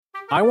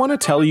I want to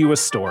tell you a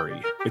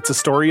story. It's a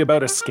story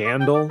about a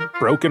scandal,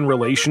 broken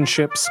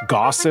relationships,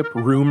 gossip,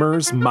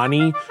 rumors,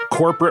 money,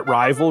 corporate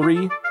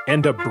rivalry,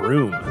 and a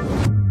broom.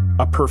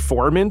 A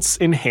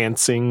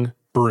performance-enhancing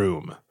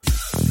broom.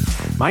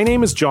 My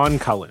name is John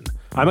Cullen.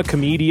 I'm a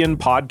comedian,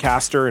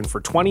 podcaster, and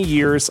for 20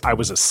 years, I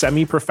was a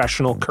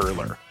semi-professional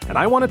curler. And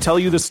I want to tell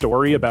you the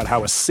story about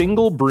how a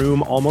single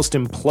broom almost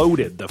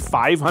imploded the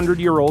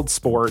 500-year-old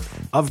sport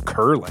of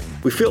curling.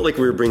 We felt like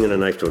we were bringing a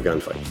knife to a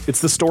gunfight.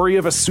 It's the story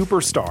of a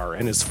superstar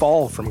and his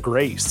fall from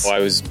grace. Well, I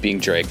was being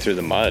dragged through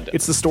the mud.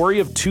 It's the story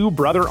of two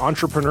brother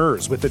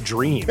entrepreneurs with a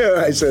dream.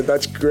 I said,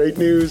 that's great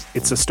news.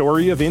 It's a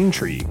story of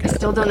intrigue. I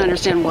still don't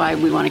understand why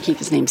we want to keep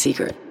his name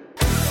secret.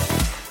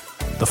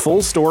 The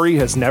full story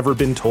has never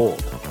been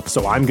told,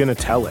 so I'm going to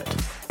tell it.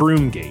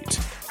 Broomgate,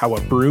 how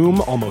a broom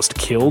almost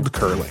killed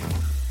curling.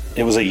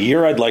 It was a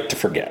year I'd like to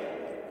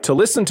forget. To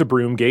listen to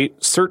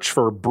Broomgate, search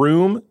for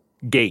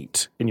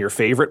Broomgate in your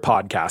favorite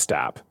podcast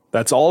app.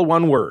 That's all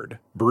one word,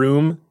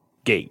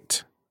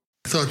 Broomgate.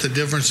 I thought the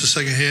difference the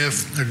second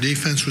half, our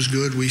defense was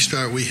good. We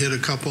hit a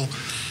couple.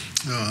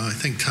 I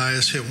think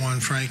Tyus hit one,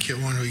 Frank hit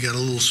one. We got a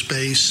little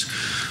space,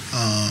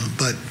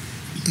 but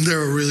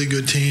they're a really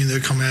good team. They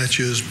come at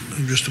you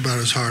just about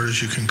as hard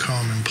as you can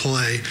come and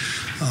play.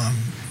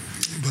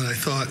 But I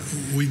thought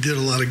we did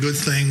a lot of good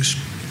things.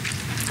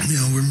 You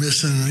know,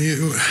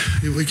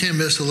 we can't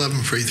miss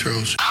 11 free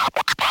throws.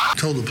 I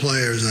told the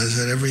players, I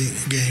said, every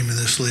game in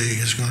this league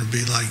is going to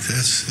be like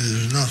this.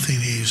 There's nothing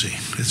easy.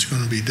 It's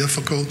going to be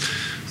difficult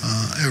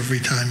every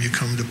time you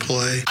come to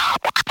play. You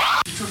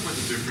talk about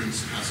the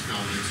difference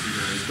Pascal makes you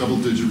guys.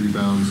 Double-digit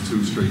rebounds,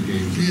 2 straight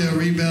games. Yeah,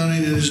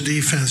 rebounding and his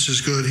defense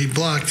is good. He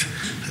blocked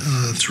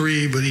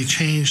 3, but he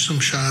changed some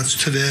shots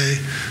today.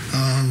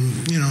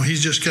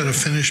 He's just got to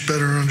finish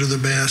better under the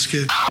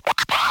basket.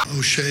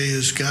 O'Shea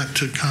has got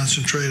to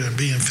concentrate on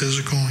being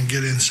physical and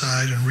get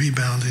inside and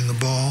rebounding the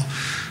ball.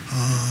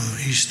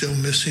 He's still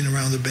missing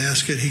around the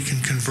basket. He can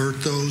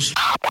convert those.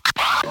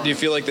 Do you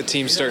feel like the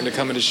team's starting to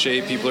come into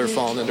shape? People are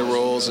falling into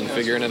roles and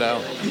figuring it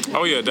out?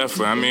 Oh, yeah,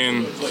 definitely. I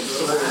mean,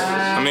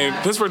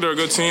 Pittsburgh, they're a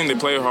good team. They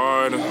play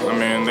hard. I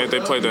mean, they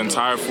played the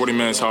entire 40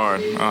 minutes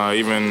hard,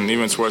 even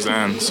towards the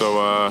end.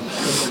 So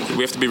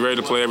we have to be ready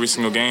to play every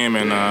single game,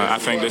 and I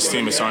think this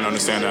team is starting to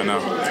understand that now.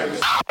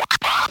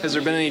 Has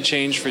there been any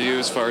change for you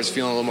as far as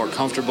feeling a little more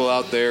comfortable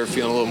out there,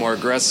 feeling a little more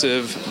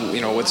aggressive?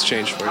 What's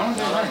changed for you?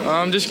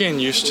 I'm just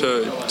getting used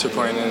to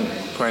playing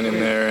in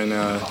there and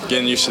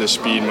getting used to the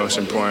speed, most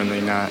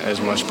importantly, not as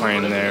much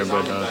playing in there,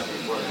 but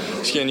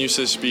just getting used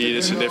to the speed.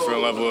 It's a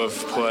different level of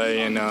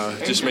play, and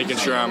just making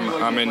sure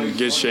I'm in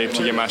good shape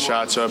to get my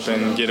shots up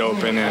and get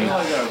open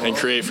and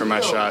create for my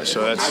shot.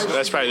 So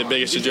that's probably the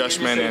biggest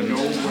adjustment, and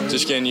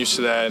just getting used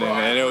to that,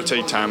 and it will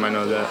take time, I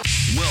know that.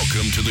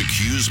 Welcome to the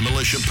Q's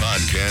Militia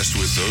Podcast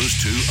with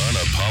those two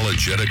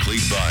unapologetically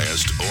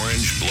biased,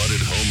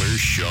 orange-blooded homers,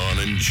 Sean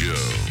and Joe.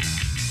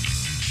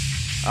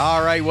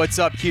 All right, what's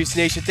up, Cuse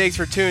Nation? Thanks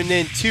for tuning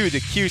in to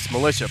the Cuse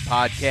Militia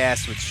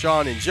Podcast with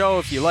Sean and Joe.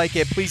 If you like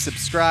it, please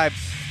subscribe.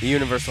 The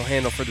universal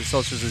handle for the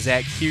socials is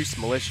at Cuse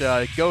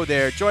Militia. Go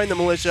there, join the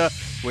militia.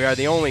 We are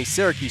the only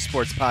Syracuse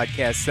sports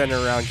podcast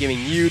centered around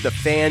giving you, the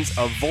fans,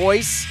 a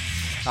voice.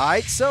 All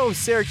right, so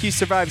Syracuse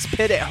survives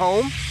Pitt at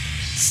home,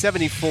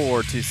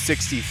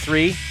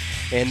 74-63,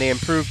 and they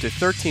improved to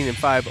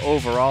 13-5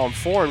 overall and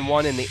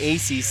 4-1 in the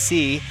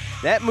ACC.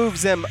 That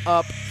moves them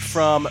up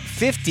from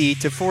 50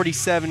 to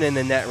 47 in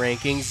the net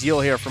rankings. You'll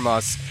hear from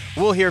us.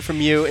 We'll hear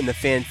from you in the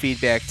fan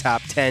feedback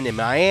top 10 in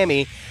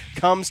Miami.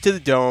 Comes to the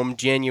Dome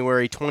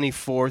January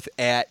 24th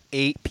at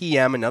 8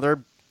 p.m.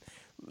 Another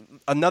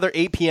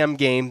 8 p.m.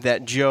 game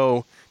that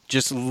Joe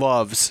just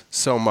loves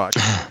so much.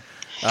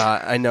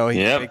 I know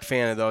he's a big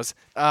fan of those.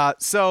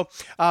 But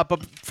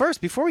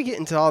first, before we get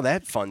into all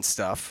that fun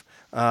stuff,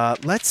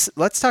 let's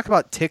talk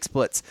about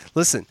TixBlitz.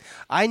 Listen,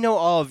 I know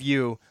all of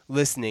you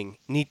listening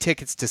need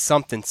tickets to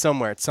something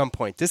somewhere at some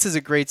point. This is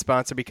a great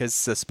sponsor because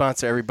it's a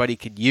sponsor everybody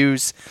could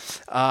use.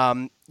 They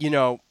are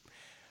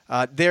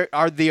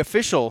the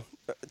official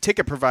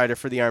ticket provider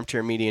for the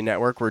Armchair Media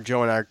Network, where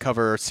Joe and I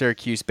cover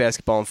Syracuse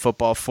basketball and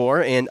football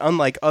for. And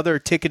unlike other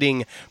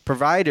ticketing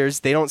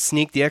providers, they don't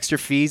sneak the extra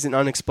fees and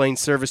unexplained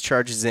service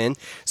charges in.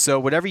 So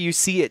whatever you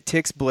see at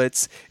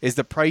TixBlitz is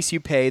the price you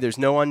pay. There's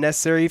no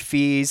unnecessary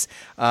fees,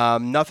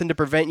 nothing to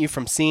prevent you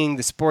from seeing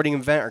the sporting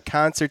event or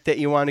concert that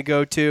you want to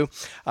go to.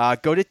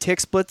 Go to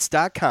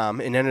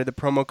TixBlitz.com and enter the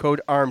promo code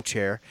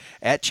ARMCHAIR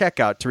at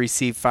checkout to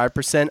receive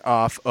 5%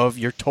 off of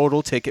your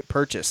total ticket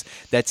purchase.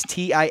 That's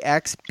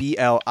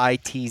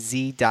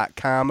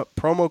TixBlitz.com,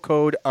 promo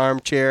code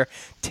ARMCHAIR.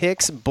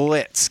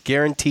 TixBlitz,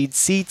 guaranteed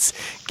seats,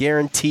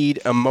 guaranteed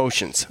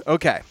emotions.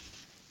 Okay,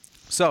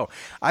 so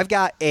I've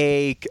got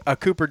a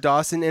Cooper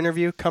Dawson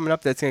interview coming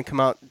up that's going to come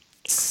out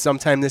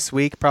sometime this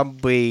week.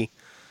 Probably,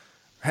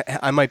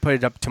 I might put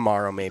it up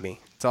tomorrow.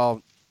 Maybe it's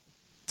all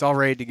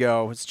ready to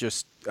go. It's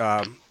just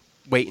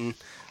waiting,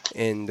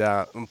 and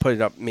I'll put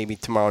it up maybe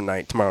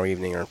tomorrow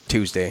evening, or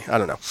Tuesday. I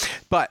don't know,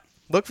 but.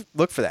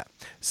 Look for that.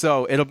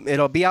 So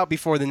it'll be out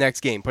before the next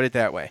game. Put it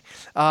that way.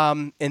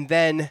 And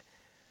then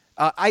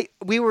I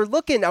was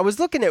looking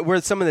at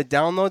where some of the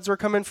downloads were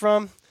coming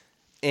from,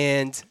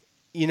 and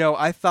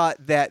I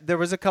thought that there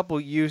was a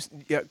couple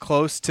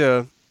close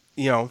to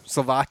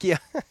Slovakia.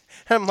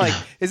 I'm like,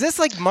 is this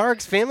like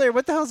Mark's family or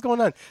what the hell's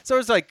going on? So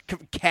it's like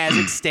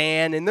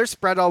Kazakhstan, and they're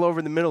spread all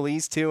over the Middle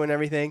East too and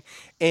everything.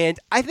 And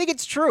I think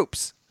it's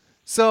troops.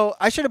 So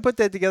I should have put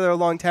that together a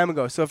long time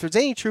ago. So if there's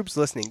any troops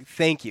listening,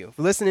 thank you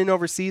for listening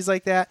overseas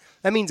like that.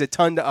 That means a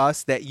ton to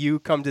us that you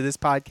come to this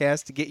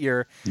podcast to get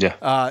your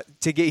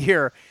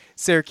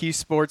Syracuse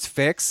sports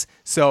fix.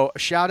 So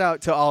shout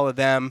out to all of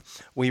them.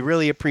 We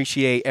really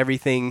appreciate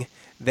everything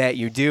that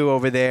you do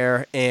over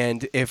there.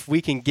 And if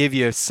we can give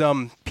you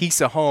some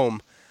piece of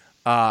home,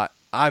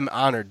 I'm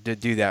honored to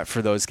do that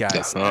for those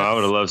guys. Yeah. I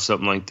would have loved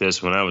something like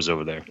this when I was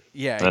over there.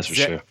 Yeah, that's for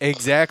sure.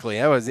 Exactly.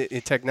 That was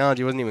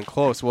technology wasn't even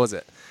close, was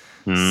it?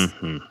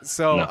 Mm-hmm.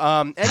 So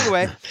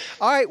anyway,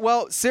 all right.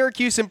 Well,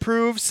 Syracuse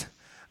improves.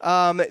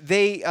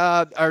 They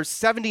are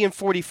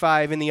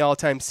 70-45 in the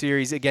all-time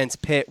series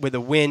against Pitt with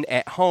a win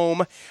at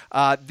home.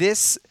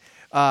 This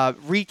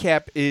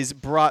recap is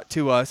brought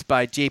to us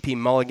by JP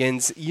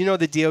Mulligan's. You know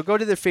the deal. Go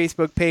to their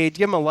Facebook page.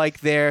 Give them a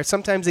like there.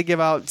 Sometimes they give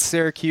out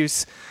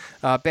Syracuse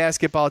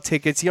basketball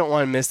tickets. You don't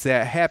want to miss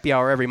that. Happy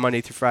hour every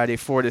Monday through Friday,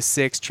 4 to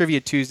 6. Trivia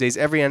Tuesdays,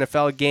 every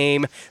NFL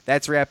game.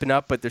 That's wrapping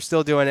up, but they're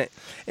still doing it.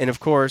 And, of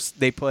course,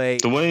 they play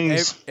the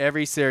wings.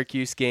 Every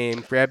Syracuse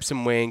game. Grab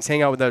some wings.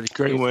 Hang out with other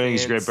great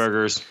wings, fans. great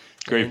burgers,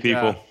 great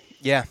people.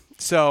 Yeah,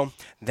 so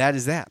that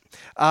is that.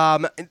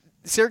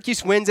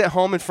 Syracuse wins at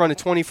home in front of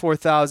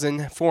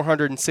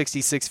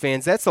 24,466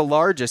 fans. That's the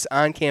largest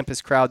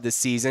on-campus crowd this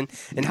season.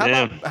 And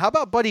how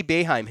about Buddy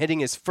Boeheim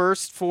hitting his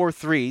first 4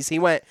 threes? He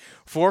went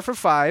 4 for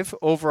 5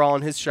 overall,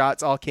 and his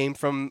shots all came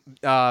from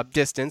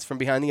distance, from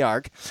behind the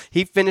arc.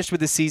 He finished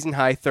with a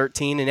season-high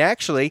 13, and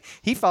actually,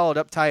 he followed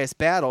up Tyus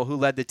Battle, who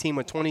led the team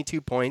with 22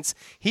 points.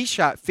 He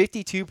shot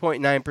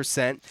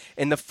 52.9%,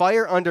 and the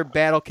fire under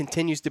Battle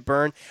continues to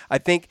burn. I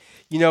think,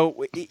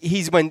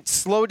 he's been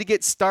slow to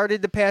get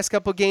started the past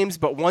couple games,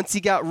 but once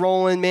he got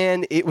rolling,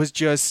 man, it was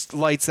just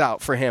lights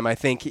out for him. I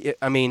think, he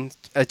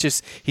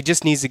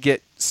just needs to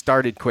get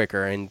started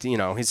quicker, and,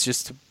 it's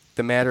just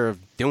the matter of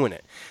doing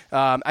it.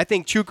 I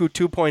think Chuku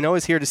 2.0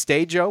 is here to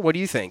stay, Joe. What do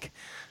you think?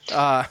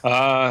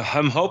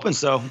 I'm hoping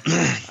so.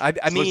 I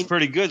mean, looks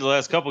pretty good the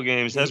last couple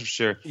games, that's for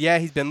sure. Yeah,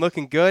 he's been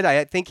looking good.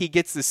 I think he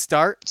gets the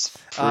start. It's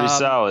pretty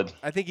solid.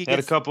 I think he had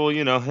a couple, but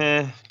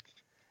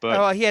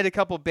he had a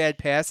couple bad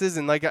passes,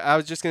 and like I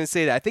was just going to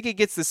say that I think he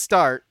gets the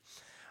start,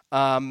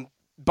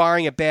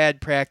 barring a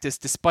bad practice,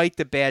 despite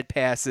the bad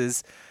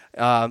passes.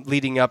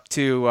 Leading up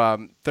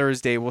to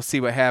Thursday, we'll see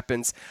what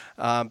happens.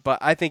 But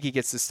I think he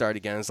gets to start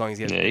again as long as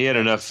he has. Yeah, he had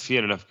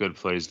enough good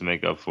plays to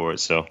make up for it.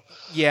 So.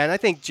 Yeah, and I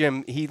think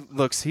Jim, he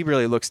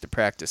really looks to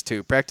practice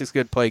too. Practice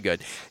good, play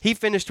good. He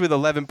finished with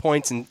 11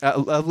 points and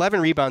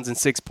 11 rebounds and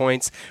 6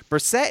 points.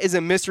 Brissett is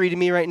a mystery to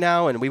me right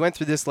now, and we went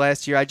through this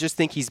last year. I just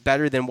think he's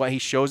better than what he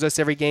shows us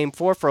every game.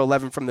 4 for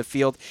 11 from the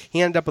field.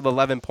 He ended up with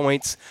 11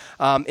 points,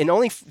 and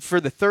only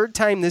for the third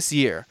time this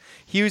year,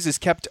 Hughes is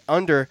kept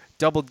under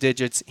double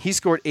digits. He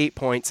scored 8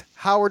 points.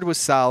 Howard was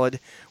solid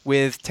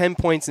with 10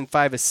 points and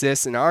 5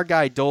 assists, and our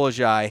guy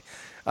Dolezaj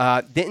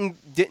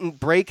didn't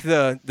break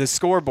the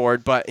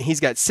scoreboard, but he's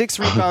got 6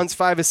 rebounds,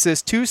 5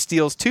 assists, 2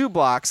 steals, 2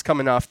 blocks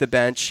coming off the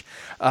bench.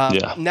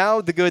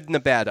 Now the good and the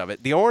bad of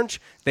it. The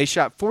Orange, they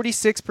shot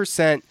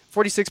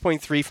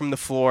 46.3 from the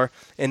floor,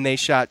 and they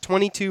shot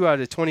 12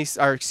 out of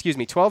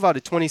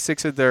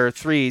 26 of their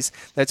threes.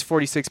 That's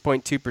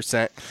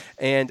 46.2%.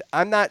 And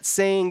I'm not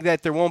saying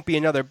that there won't be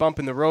another bump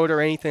in the road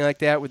or anything like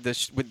that with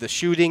the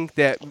shooting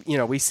that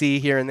we see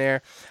here and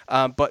there,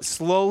 but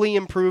slowly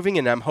improving.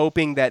 And I'm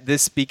hoping that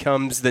this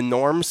becomes the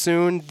norm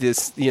soon.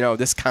 This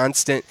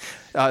constant,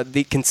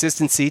 the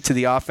consistency to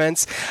the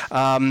offense.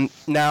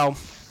 Now.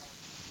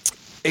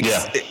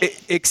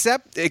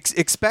 Expect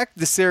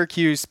the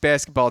Syracuse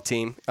basketball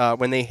team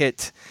when they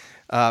hit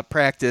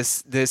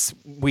practice this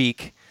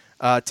week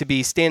to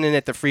be standing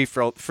at the free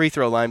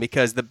throw line,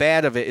 because the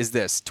bad of it is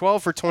this: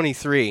 12 for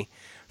 23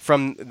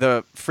 from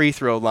the free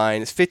throw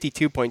line is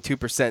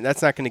 52.2%.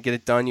 That's not going to get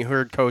it done. You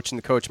heard Coach in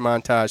the coach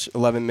montage,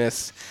 11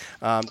 miss.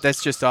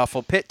 That's just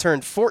awful. Pitt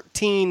turned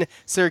 14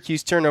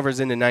 Syracuse turnovers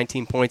into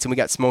 19 points, and we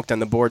got smoked on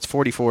the boards,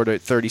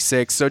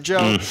 44-36. So,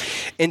 Joe,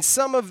 in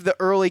some of the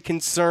early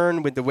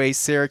concern with the way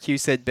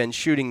Syracuse had been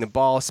shooting the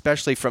ball,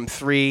 especially from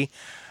 3,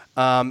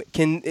 do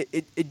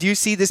you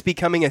see this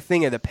becoming a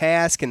thing of the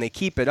past? Can they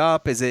keep it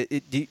up? Is it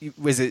a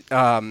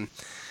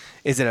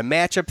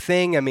matchup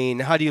thing? I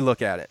mean, how do you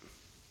look at it?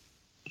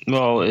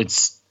 Well,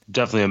 it's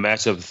definitely a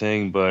matchup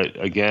thing, but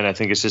again, I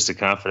think it's just a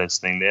confidence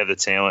thing. They have the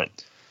talent.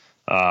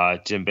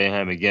 Jim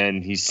Boeheim,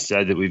 again, he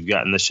said that we've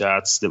gotten the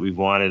shots that we've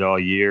wanted all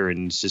year,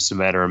 and it's just a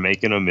matter of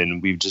making them,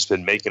 and we've just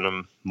been making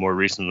them more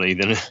recently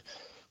than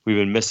we've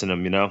been missing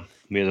them,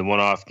 We had a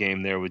one-off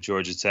game there with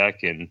Georgia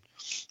Tech, and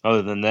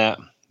other than that,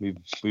 we've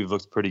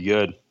looked pretty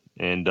good.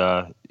 And,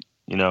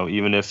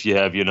 even if you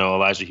have,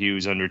 Elijah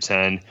Hughes under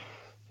 10,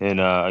 and,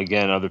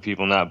 again, other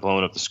people not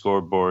blowing up the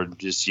scoreboard.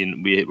 Just,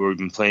 we've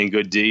been playing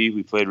good D.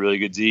 We played really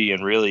good D.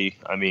 And really,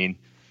 I mean,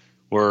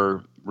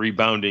 were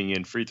rebounding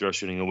and free throw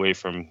shooting away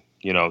from,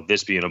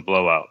 this being a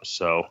blowout.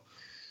 So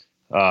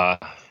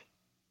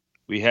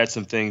we had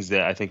some things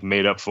that I think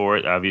made up for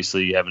it.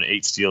 Obviously, having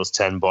 8 steals,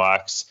 10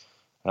 blocks,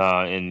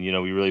 and,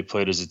 we really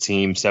played as a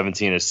team.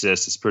 17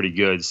 assists is pretty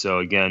good. So,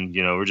 again,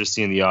 we're just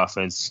seeing the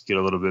offense get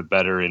a little bit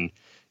better, and,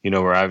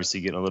 we're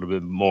obviously getting a little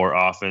bit more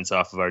offense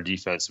off of our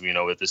defense,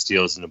 with the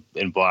steals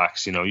and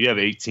blocks. You have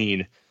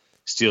 18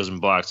 steals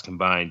and blocks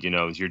combined,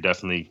 you're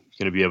definitely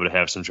going to be able to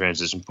have some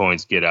transition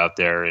points, get out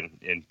there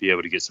and be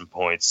able to get some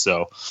points.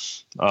 So,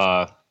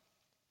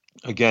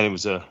 again, it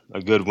was a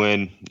good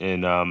win,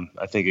 and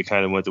I think it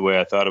kind of went the way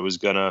I thought it was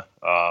going to.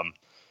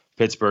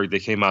 Pittsburgh, they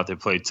came out, they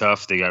played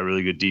tough. They got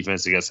really good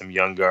defense. They got some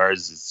young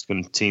guards.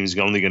 Team's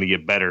only going to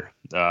get better.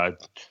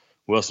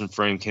 Wilson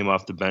Frame came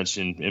off the bench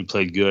and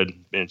played good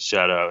and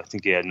shot, I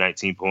think he had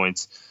 19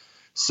 points.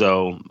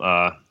 So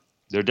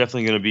they're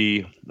definitely going to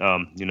be,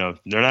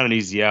 they're not an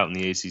easy out in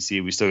the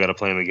ACC. We still got to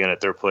play them again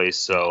at their place.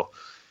 So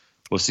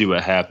we'll see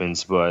what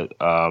happens. But,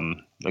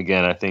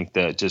 again, I think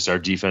that just our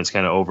defense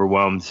kind of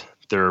overwhelmed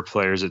their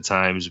players at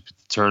times,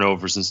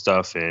 turnovers and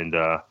stuff. And,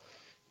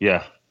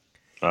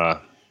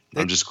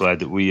 I'm just glad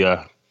that we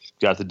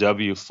got the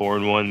W,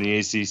 4-1 in the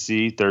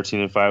ACC,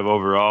 13-5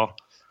 overall.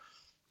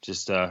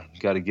 Just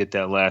got to get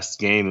that last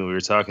game that we were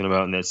talking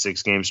about in that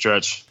 6-game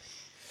stretch.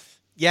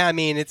 Yeah, I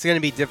mean, it's going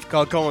to be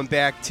difficult going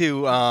back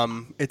to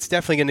it's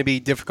definitely going to be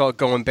difficult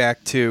going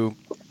back to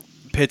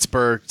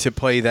Pittsburgh to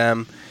play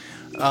them.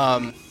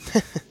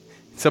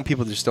 Some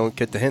people just don't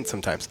get the hint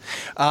sometimes.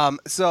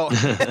 So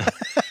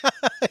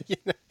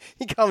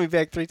he called me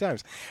back 3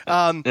 times.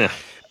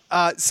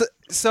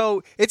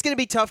 So it's going to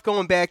be tough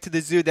going back to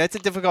the Zoo. That's a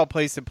difficult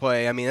place to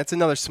play. I mean, that's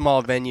another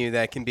small venue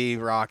that can be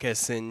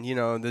raucous, and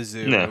the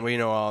Zoo, and we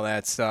know all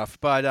that stuff.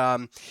 But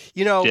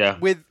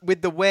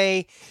with the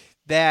way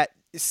that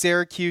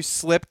Syracuse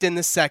slipped in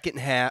the second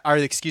half,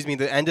 or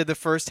the end of the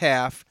first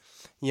half,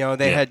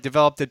 they had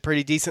developed a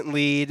pretty decent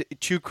lead.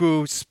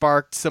 Chukwu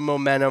sparked some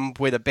momentum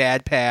with a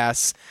bad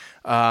pass.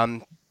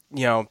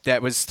 That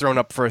was thrown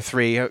up for a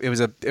 3. It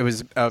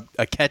was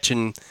a catch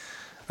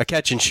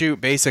and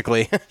shoot,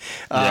 basically.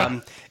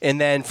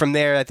 And then from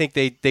there, I think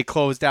they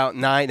closed out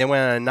 9. They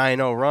went on a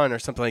 9-0 run or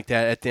something like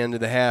that at the end of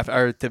the half,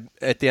 or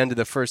at the end of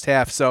the first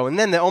half. So, and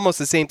then almost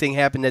the same thing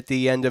happened at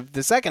the end of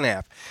the second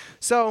half.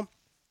 So,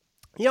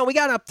 we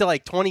got up to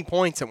like 20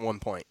 points at one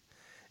point.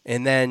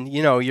 And then,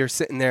 you're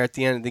sitting there at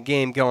the end of the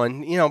game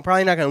going,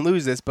 probably not going to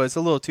lose this, but it's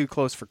a little too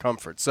close for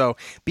comfort. So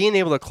being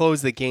able to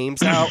close the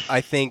games out, I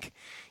think,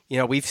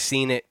 we've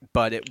seen it,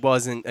 but it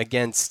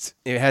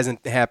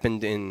hasn't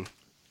happened in,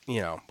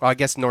 I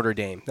guess Notre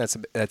Dame.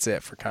 That's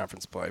it for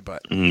conference play.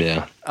 But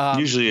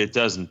usually it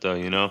doesn't,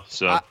 though.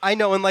 So I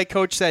know, and like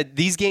Coach said,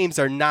 these games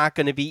are not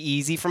going to be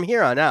easy from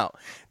here on out.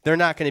 They're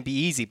not going to be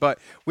easy. But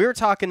we were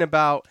talking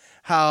about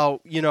how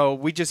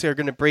we just are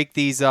going to break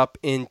these up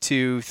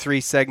into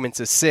 3 segments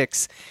of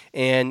 6,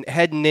 and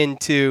heading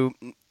into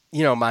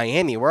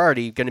Miami, we're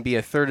already going to be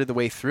a third of the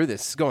way through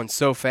this. It's going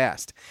so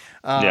fast.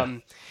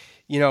 Heading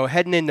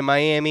into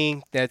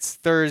Miami, that's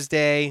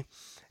Thursday.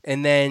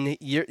 And then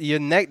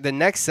the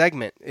next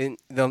segment,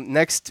 the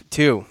next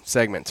 2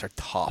 segments are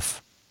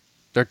tough.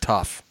 They're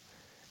tough,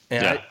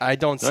 and I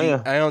don't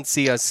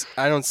see us.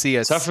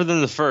 Tougher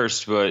than the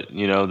first, but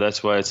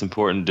that's why it's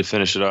important to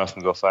finish it off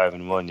and go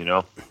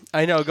 5-1.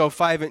 I know, go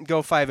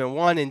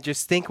 5-1, and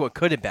just think what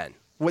could have been.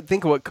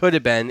 Think what could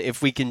have been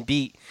if we can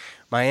beat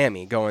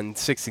Miami, going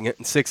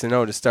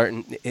 6-0 to start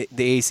in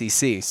the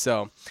ACC.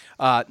 So,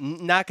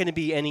 not going to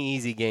be any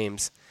easy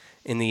games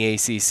in the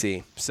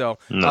ACC. So,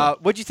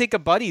 what'd you think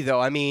of Buddy,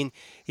 though? I mean,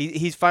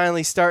 he's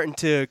finally starting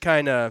to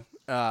kind of,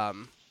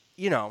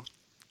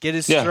 get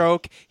his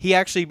stroke.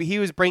 He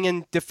was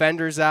bringing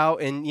defenders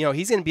out, and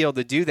he's going to be able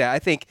to do that. I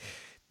think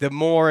the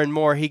more and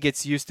more he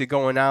gets used to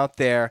going out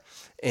there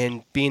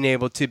and being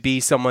able to be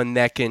someone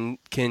that can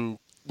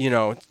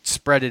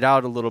spread it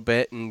out a little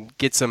bit and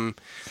get some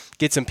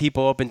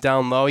people up and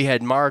down low. He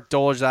had Mark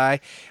Dolezaj.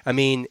 I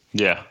mean,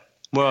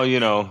 well,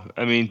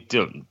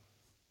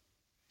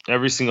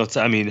 every single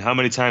time. I mean, how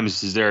many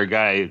times is there a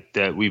guy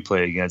that we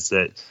play against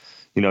that,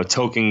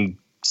 token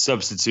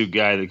substitute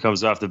guy that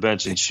comes off the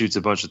bench and shoots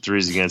a bunch of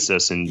threes against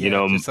us, and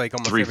like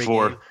 3,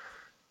 4.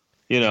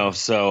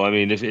 So I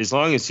mean, as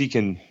long as he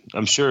can,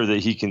 I'm sure that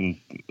he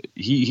can.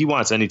 He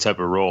wants any type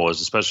of role,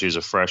 especially as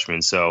a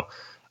freshman. So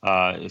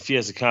if he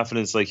has the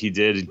confidence like he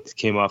did,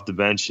 came off the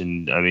bench,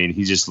 and I mean,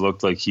 he just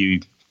looked like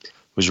he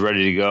was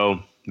ready to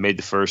go. Made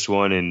the first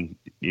one, and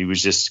he was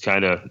just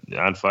kind of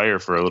on fire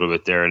for a little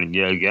bit there. And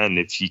again,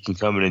 if he can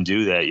come in and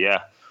do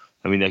that,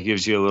 I mean, that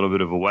gives you a little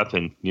bit of a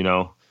weapon. You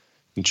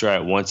can try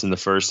it once in the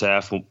first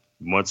half,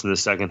 once in the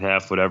second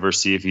half, whatever.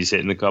 See if he's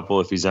hitting a couple,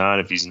 if he's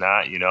on, if he's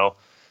not.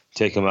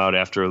 Take him out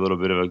after a little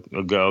bit of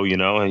a go.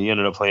 And he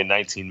ended up playing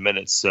 19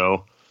 minutes.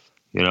 So,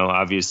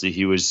 obviously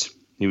he was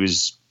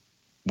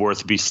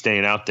worth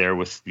staying out there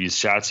with these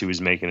shots he was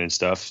making and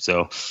stuff.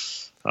 So.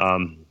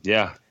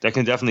 Yeah, that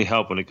can definitely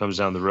help when it comes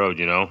down the road,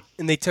 you know.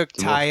 And they took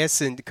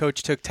Tyus, and the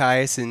coach took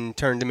Tyus and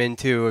turned him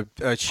into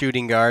a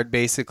shooting guard,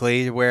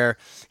 basically, where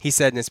he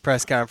said in his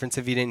press conference,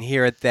 if you didn't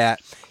hear it,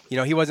 that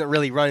he wasn't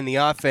really running the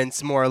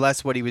offense. More or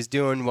less what he was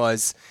doing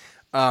was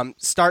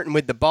starting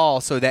with the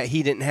ball so that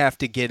he didn't have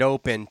to get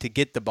open to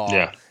get the ball.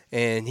 Yeah.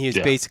 And he was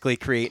basically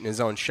creating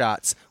his own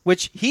shots,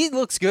 which he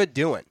looks good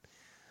doing.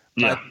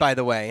 Yeah. By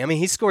the way, I mean,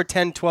 he scored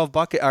 10, 12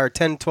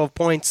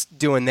 points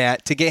doing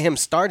that. To get him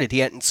started, he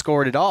hadn't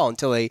scored at all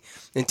until they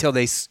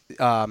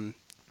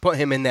put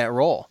him in that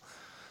role.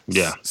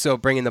 Yeah. So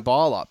bringing the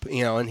ball up,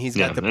 and he's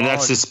got the ball. And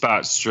that's the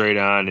spot straight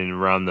on and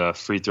around the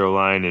free throw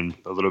line and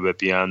a little bit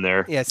beyond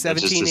there. Yeah,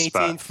 17,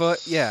 18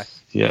 foot. Yeah.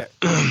 Yeah.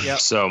 Yep.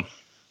 So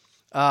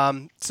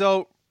a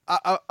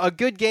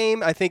good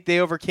game. I think they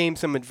overcame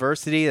some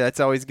adversity.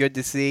 That's always good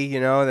to see.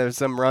 There's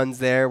some runs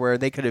there where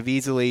they could have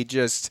easily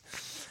just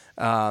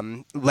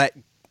let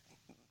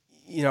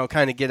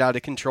kind of get out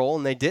of control,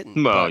 and they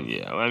didn't. Well,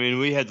 yeah. I mean,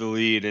 we had the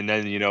lead, and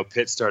then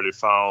Pitt started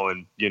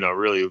fouling,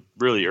 really,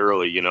 really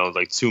early.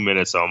 Like 2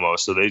 minutes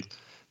almost. So they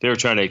were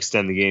trying to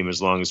extend the game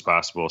as long as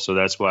possible. So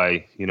that's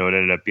why it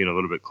ended up being a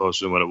little bit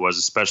closer than what it was,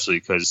 especially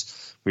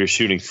because we were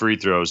shooting free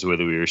throws the way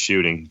that we were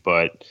shooting.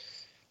 But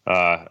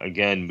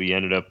again, we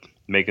ended up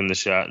making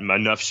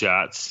enough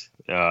shots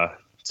to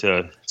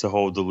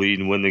hold the lead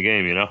and win the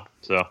game.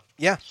 So.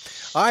 Yeah.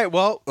 All right.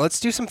 Well, let's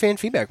do some fan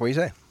feedback. What do you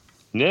say?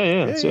 Yeah.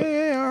 Yeah.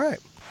 All right.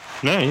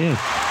 Yeah.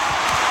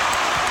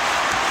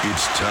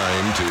 It's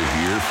time to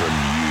hear from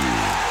you,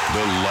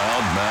 the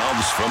loud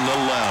mouths from the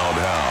Loud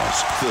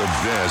House, the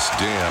best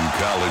damn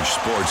college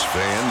sports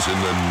fans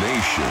in the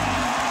nation.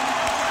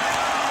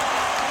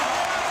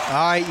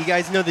 All right, you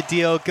guys know the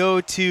deal.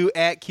 Go to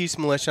 @Cuse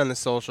Militia on the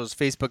socials,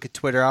 Facebook and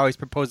Twitter. I always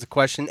propose a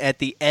question at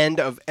the end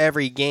of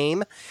every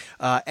game,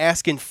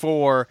 asking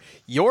for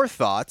your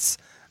thoughts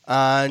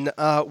on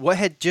what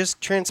had just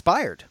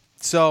transpired.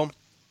 So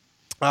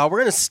we're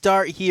going to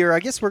start here. I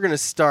guess we're going to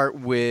start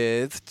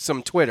with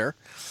some Twitter.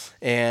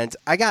 And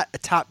I got a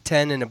top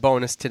 10 and a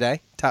bonus today.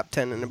 Top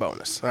 10 and a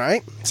bonus. All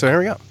right? So here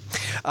we go.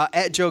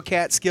 At Joe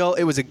Catskill,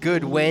 it was a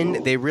good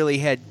win. They really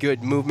had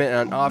good movement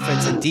on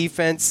offense and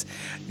defense.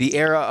 The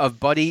era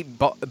of buddy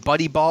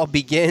ball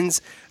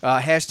begins.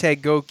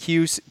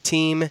 #GoCuse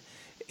team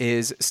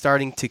is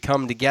starting to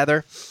come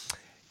together.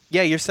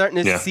 Yeah, you're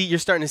starting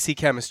to see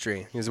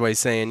chemistry, is what he's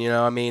saying.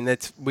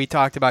 We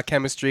talked about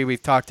chemistry.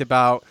 We've talked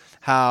about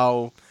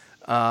how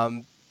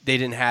they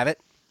didn't have it.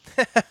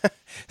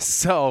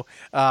 So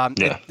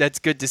that's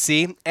good to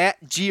see.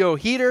 At Geo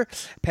Heater,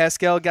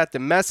 Pascal got the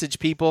message,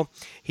 people.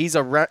 He's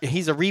a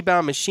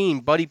rebound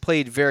machine. Buddy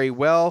played very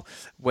well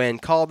when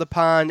called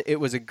upon. It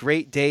was a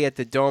great day at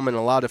the Dome and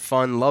a lot of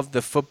fun. Loved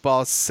the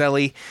football,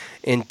 Selly,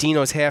 and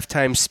Dino's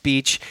halftime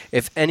speech.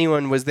 If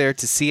anyone was there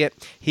to see it,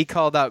 he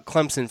called out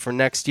Clemson for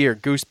next year.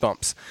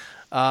 Goosebumps.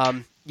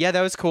 Yeah,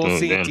 that was cool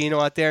seeing Dino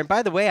out there. And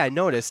by the way, I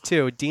noticed,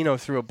 too, Dino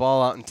threw a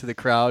ball out into the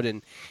crowd,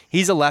 and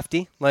he's a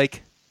lefty,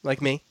 like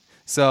me.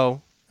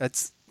 So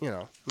that's,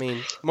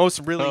 most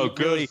really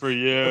good for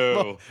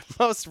you.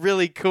 Most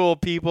really cool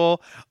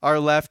people are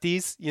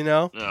lefties,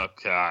 Oh,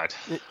 God.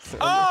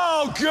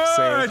 Oh,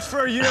 good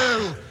for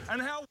you.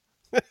 And how?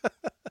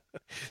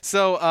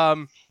 So,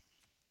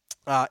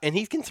 and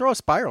he can throw a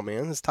spiral,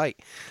 man. It's tight.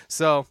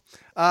 So,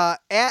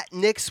 at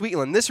Nick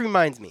Sweetland, this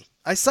reminds me.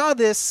 I saw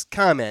this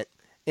comment,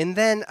 and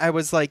then I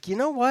was like, you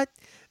know what?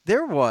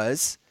 There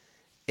was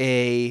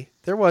a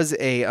a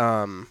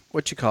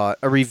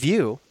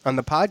review on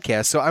the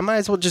podcast, so I might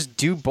as well just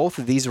do both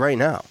of these right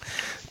now.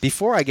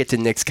 Before I get to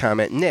Nick's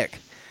comment, Nick,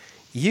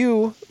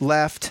 you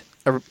left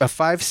a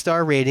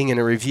 5-star rating and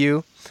a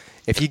review.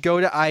 If you go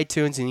to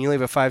iTunes and you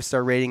leave a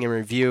 5-star rating and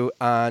review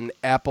on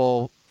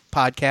Apple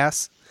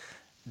Podcasts,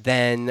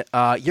 then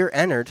you're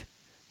entered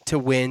to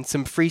win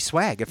some free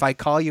swag. If I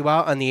call you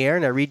out on the air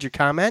and I read your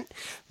comment,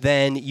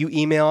 then you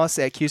email us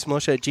at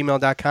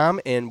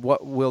cusemilitia@gmail.com, and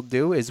what we'll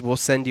do is we'll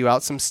send you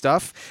out some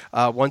stuff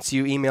once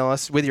you email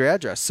us with your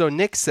address. So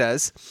Nick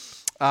says,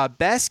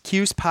 best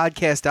Cuse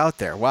podcast out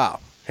there. Wow.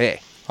 Hey,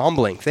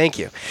 humbling. Thank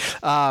you.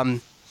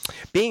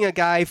 Being a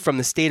guy from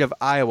the state of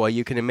Iowa,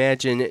 you can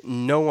imagine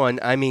no one,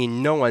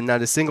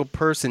 not a single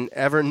person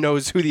ever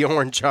knows who the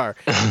Orange are.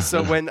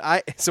 So when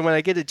I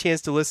get a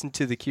chance to listen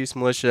to the Cuse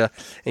Militia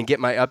and get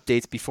my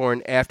updates before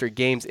and after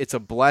games, it's a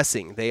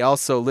blessing. They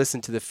also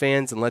listen to the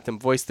fans and let them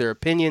voice their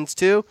opinions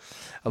too.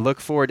 I look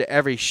forward to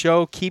every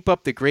show. Keep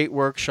up the great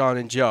work, Sean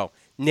and Joe.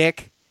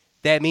 Nick,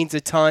 that means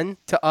a ton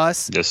to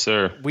us. Yes,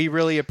 sir. We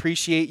really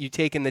appreciate you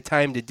taking the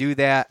time to do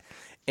that.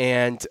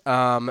 And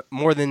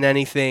more than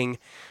anything,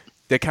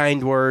 the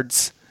kind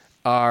words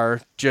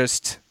are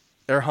just,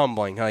 they're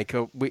humbling. Like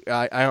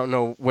I don't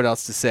know what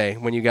else to say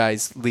when you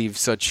guys leave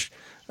such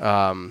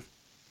nice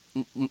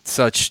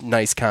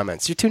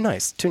comments. You're too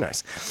nice.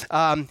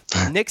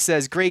 Nick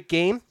says, great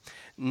game.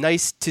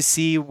 Nice to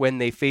see when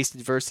they faced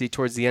adversity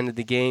towards the end of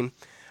the game.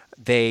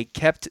 They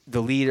kept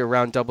the lead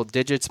around double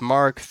digits.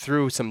 Mark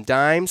threw some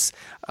dimes.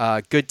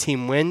 Good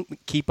team win.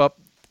 Keep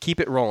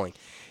it rolling.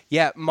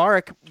 Yeah,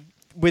 Mark,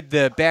 with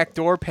the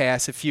backdoor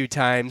pass a few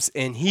times,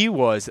 and he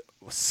was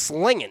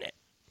slinging it,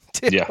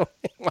 too. Yeah.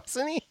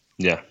 Wasn't he?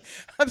 Yeah.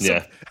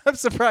 I'm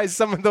surprised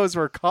some of those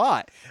were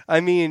caught.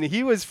 I mean,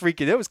 he was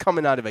freaking. It was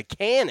coming out of a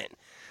cannon.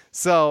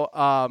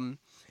 So,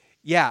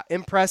 yeah,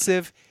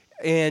 impressive.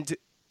 And,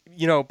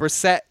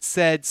 Brissett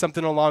said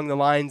something along the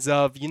lines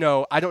of,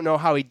 I don't know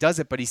how he does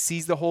it, but he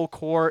sees the whole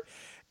court.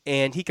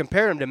 And he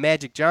compared him to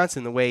Magic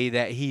Johnson, the way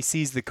that he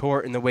sees the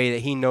court and the way that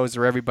he knows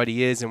where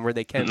everybody is and where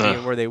they can be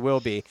and where they will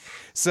be.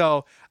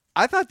 So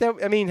I thought that,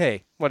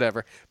 hey,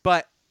 whatever.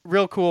 But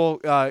real cool,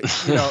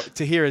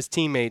 to hear his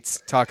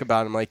teammates talk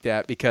about him like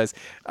that, because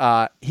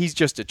he's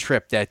just a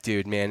trip, that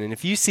dude, man. And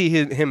if you see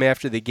him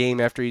after the game,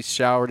 after he's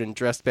showered and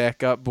dressed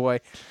back up, boy,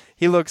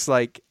 he looks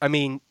like,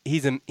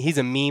 he's a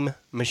meme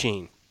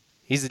machine.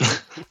 He's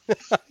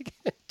I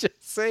can't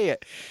just say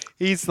it.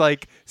 He's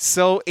like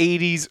so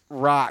 80s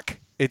rock.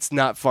 It's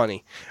not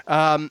funny.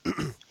 All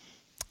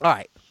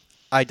right,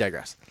 I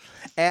digress.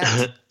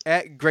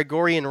 At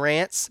Gregorian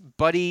Rants,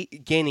 Buddy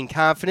gaining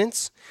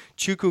confidence,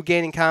 Chukwu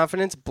gaining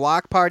confidence,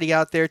 block party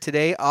out there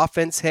today.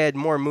 Offense had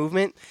more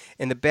movement,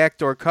 and the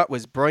backdoor cut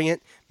was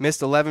brilliant.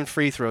 Missed 11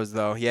 free throws,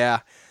 though. Yeah,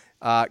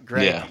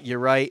 Greg, You're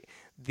right.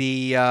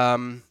 The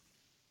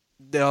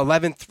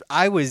 11th,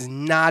 I was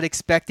not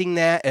expecting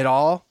that at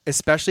all,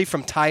 especially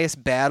from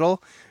Tyus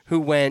Battle,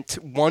 who went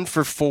 1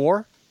 for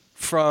 4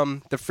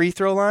 from the free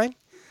throw line.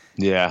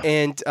 Yeah.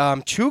 And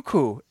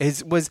Chukwu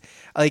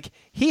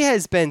he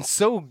has been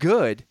so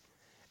good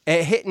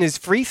at hitting his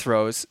free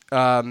throws.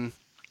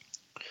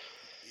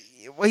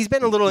 He's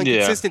been a little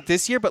inconsistent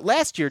this year, but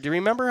last year, do you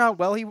remember how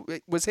well he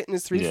was hitting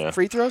his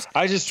free throws?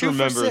 I just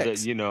remember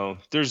that,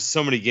 there's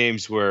so many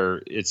games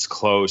where it's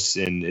close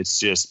and it's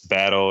just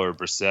Battle or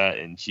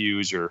Brissett and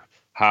Hughes or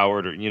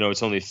Howard, or,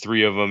 it's only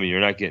 3 of them and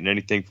you're not getting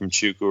anything from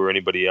Chukwu or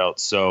anybody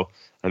else. So,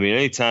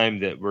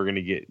 anytime that we're going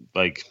to get,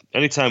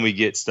 anytime we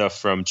get stuff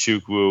from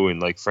Chukwu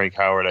and Frank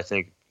Howard, I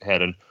think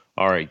had an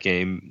all right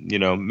game,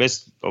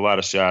 missed a lot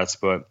of shots,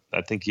 but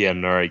I think he had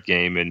an all right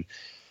game. And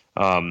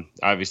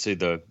obviously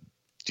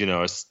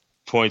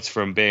points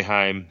from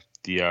Boeheim,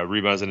 the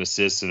rebounds and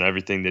assists and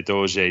everything that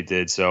Dozier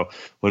did. So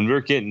when we're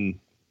getting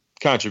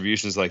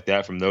contributions like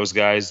that from those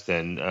guys,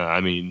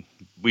 then,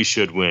 we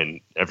should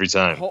win every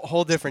time.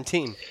 Whole different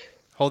team.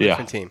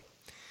 Different team.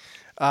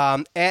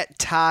 At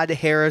Todd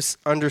Harris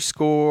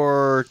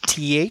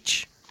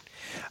 _TH.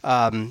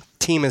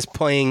 Team is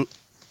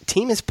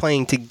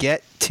playing to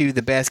get to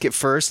the basket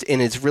first, and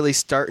it's really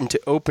starting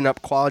to open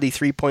up quality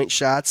 3-point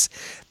shots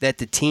that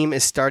the team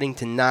is starting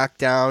to knock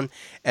down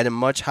at a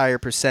much higher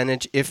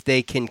percentage. If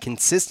they can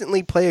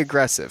consistently play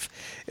aggressive,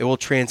 it will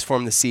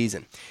transform the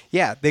season.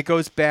 Yeah, that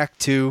goes back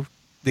to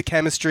the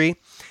chemistry,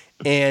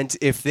 and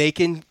if they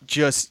can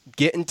just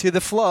get into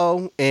the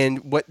flow,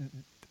 and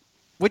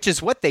which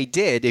is what they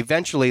did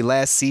eventually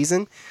last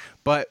season.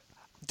 But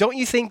don't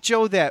you think,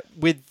 Joe, that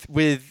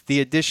with the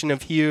addition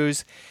of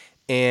Hughes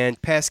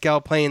and Pascal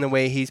playing the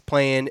way he's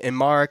playing, and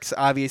Marks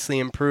obviously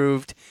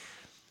improved,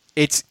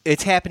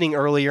 it's happening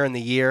earlier in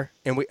the year,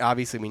 and we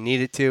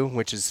need it to,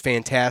 which is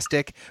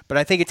fantastic. But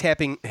I think it's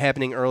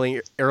happening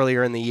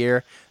earlier in the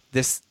year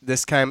this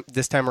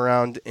time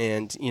around,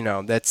 and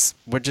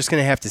we're just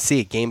gonna have to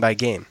see game by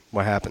game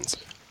what happens.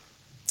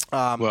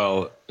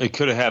 Well, it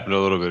could have happened a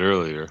little bit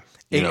earlier.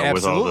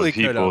 With all the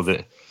people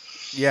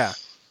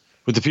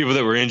with the people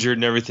that were injured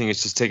and everything,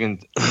 it's just taken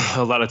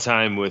a lot of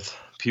time with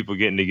people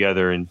getting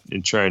together and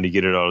trying to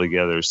get it all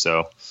together.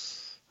 So,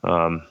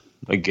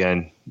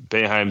 again,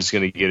 Boeheim's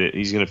going to get it.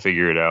 He's going to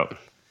figure it out.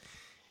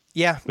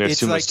 Yeah. We have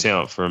too much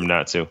talent for him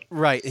not to.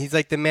 Right. He's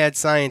like the mad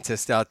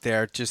scientist out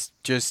there, just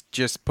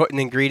putting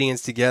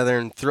ingredients together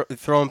and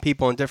throwing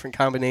people in different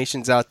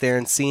combinations out there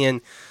and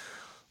seeing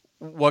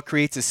what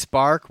creates a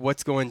spark,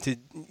 what's going to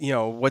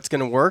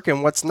work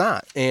and what's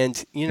not.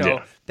 And,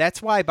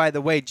 that's why, by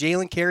the way,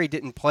 Jalen Carey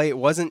didn't play. It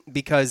wasn't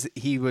because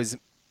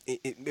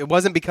it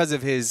wasn't because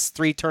of his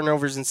 3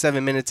 turnovers in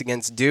 7 minutes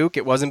against Duke.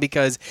 It wasn't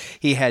because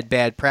he had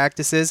bad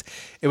practices.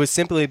 It was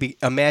simply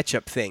a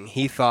matchup thing.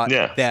 He thought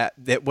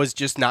that was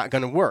just not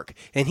going to work.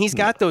 And he's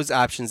got those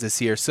options this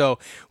year. So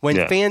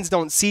when fans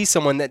don't see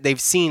someone that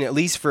they've seen at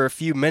least for a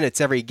few minutes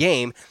every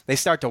game, they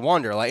start to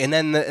wonder. And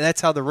then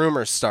that's how the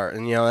rumors start.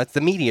 And, that's the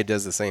media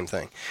does the same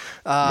thing.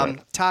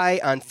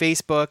 Ty on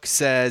Facebook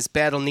says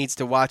Battle needs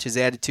to watch his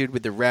attitude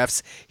with the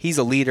refs. He's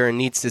a leader and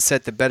needs to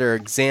set the better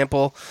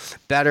example.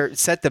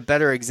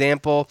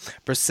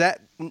 Brissett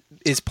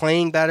is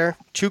playing better.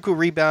 Chukwu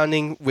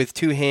rebounding with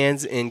 2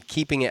 hands and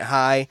keeping it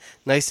high.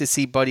 Nice to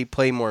see Buddy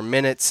play more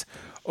minutes.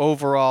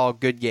 Overall,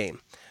 good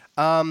game.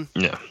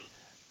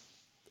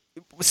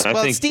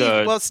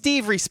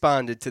 Steve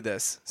responded to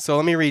this. So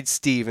let me read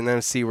Steve and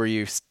then see where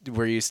you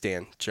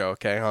stand, Joe.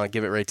 Okay, I'll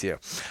give it right to you.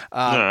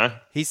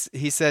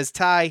 He says,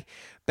 Ty,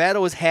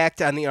 Battle was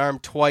hacked on the arm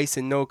twice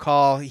and no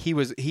call.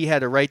 He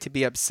had a right to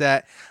be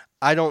upset.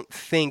 I don't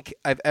think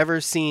I've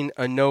ever seen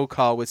a no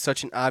call with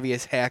such an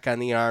obvious hack on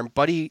the arm.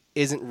 Buddy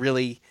isn't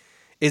ready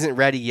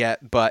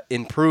yet, but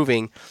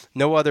improving.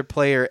 No other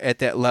player at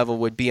that level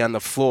would be on the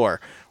floor.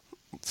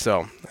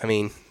 So,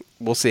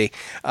 we'll see.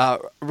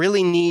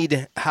 Really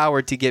need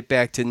Howard to get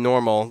back to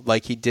normal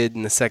like he did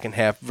in the second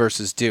half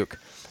versus Duke.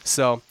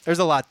 So there's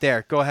a lot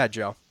there. Go ahead,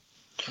 Joe.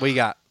 What do you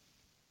got?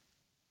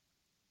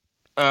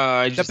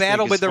 The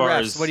battle with the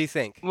refs. What do you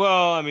think?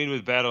 Well, I mean,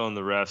 with battle and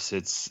the refs,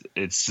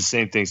 it's the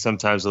same thing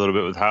sometimes a little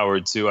bit with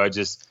Howard too.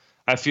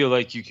 I feel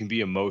like you can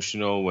be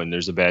emotional when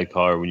there's a bad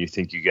call or when you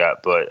think you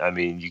got, but I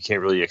mean, you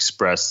can't really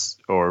express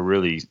or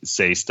really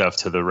say stuff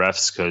to the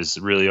refs because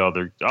really all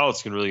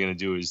it's really going to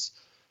do is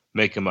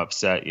make them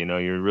upset. You know,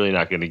 you're really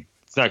not going to.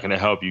 It's not going to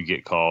help you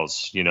get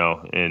calls. You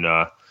know, and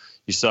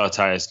you saw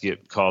Tyus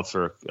get called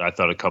for, I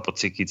thought, a couple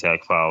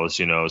ticky-tack fouls.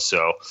 You know,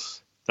 so.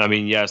 I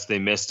mean, yes, they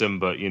missed him,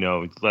 but, you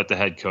know, let the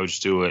head coach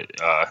do it.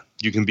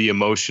 You can be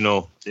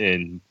emotional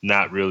and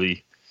not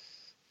really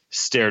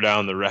stare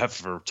down the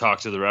ref or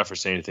talk to the ref or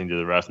say anything to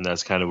the ref, and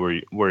that's kind of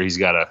where he's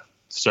got to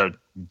start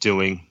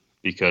doing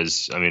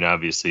because, I mean,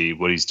 obviously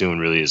what he's doing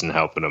really isn't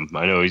helping him.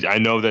 I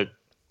know that,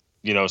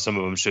 you know, some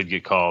of them should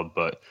get called,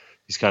 but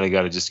he's kind of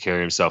got to just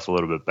carry himself a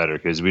little bit better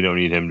because we don't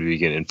need him to be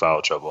getting in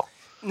foul trouble.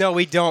 No,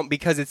 we don't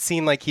because it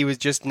seemed like he was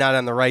just not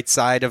on the right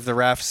side of the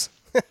refs.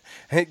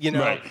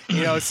 Right.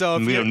 So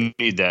we don't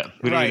need that.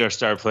 We don't need our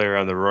star player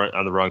on the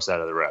wrong side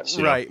of the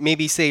refs. Right. Know?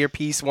 Maybe say your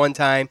piece one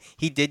time.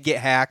 He did get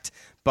hacked,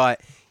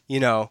 but he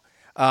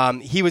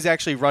was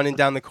actually running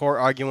down the court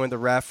arguing with the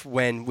ref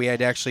when we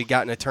had actually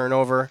gotten a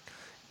turnover,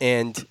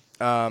 and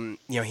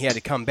he had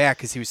to come back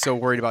because he was so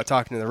worried about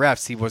talking to the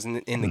refs. He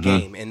wasn't in the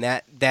game, and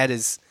that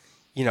is,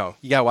 you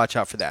gotta watch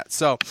out for that.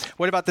 So,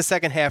 what about the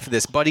second half of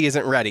this? Buddy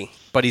isn't ready.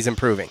 Buddy's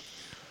improving.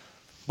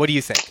 What do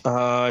you think?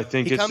 I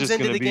think he it's comes just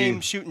into the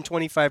game shooting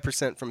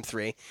 25% from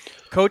three.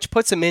 Coach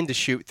puts him in to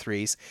shoot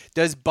threes.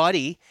 Does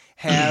Buddy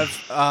have?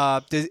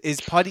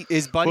 Is Buddy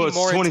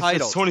more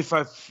entitled?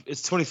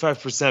 It's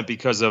 25%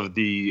 because of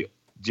the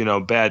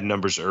bad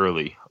numbers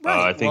early.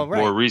 Right. I think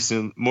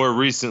more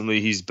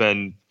recently he's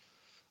been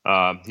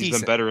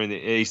better in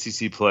the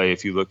ACC play.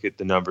 If you look at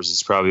the numbers,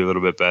 it's probably a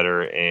little bit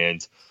better.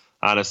 And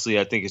honestly,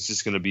 I think it's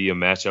just going to be a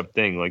matchup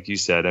thing, like you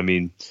said. I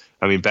mean,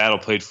 Battle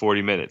played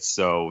 40 minutes,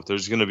 so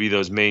there's going to be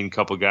those main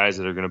couple guys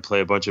that are going to play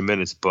a bunch of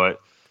minutes. But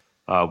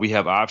we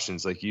have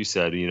options, like you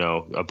said,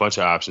 a bunch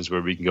of options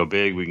where we can go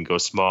big, we can go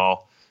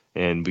small,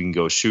 and we can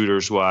go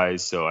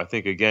shooters-wise. So I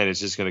think, again, it's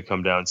just going to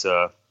come down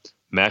to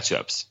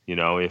matchups.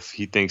 If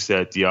he thinks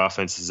that the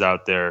offenses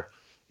out there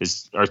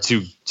are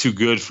too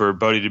good for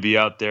Buddy to be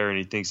out there and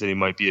he thinks that he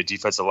might be a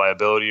defensive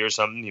liability or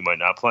something, he might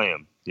not play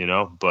him.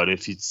 But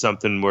if it's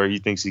something where he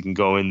thinks he can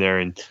go in there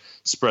and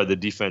spread the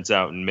defense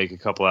out and make a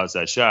couple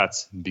outside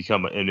shots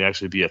and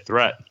actually be a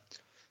threat,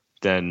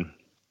 then,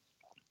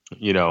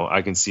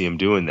 I can see him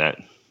doing that.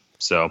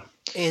 So.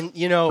 And,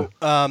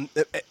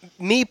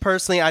 me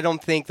personally, I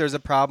don't think there's a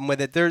problem with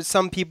it. There's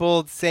some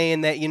people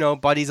saying that,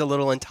 Buddy's a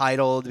little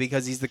entitled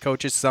because he's the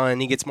coach's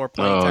son. He gets more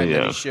playing time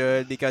than he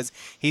should because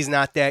he's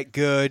not that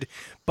good.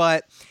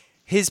 But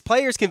his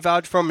players can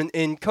vouch for him,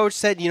 and Coach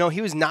said,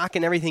 he was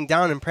knocking everything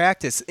down in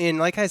practice. And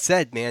like I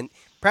said, man,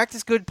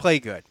 practice good, play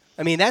good.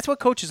 I mean, that's what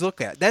coaches look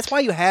at. That's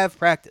why you have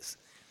practice.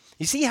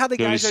 You see how the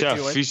guys are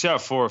doing. He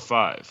shot 4 or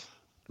 5.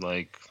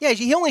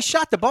 He only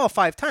shot the ball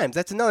 5 times.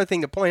 That's another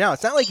thing to point out.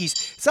 It's not like he's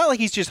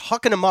just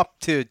hucking them up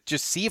to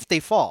just see if they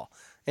fall.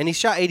 And he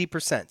shot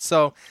 80%.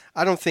 So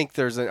I don't think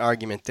there's an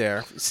argument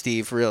there,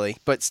 Steve, really.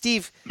 But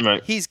Steve,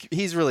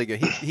 he's really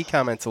good. He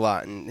comments a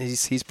lot, and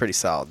he's pretty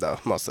solid though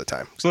most of the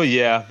time. Well,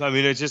 yeah. I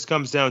mean, it just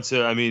comes down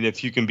to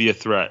if you can be a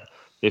threat.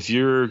 If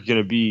you're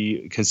going to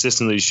be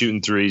consistently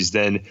shooting threes,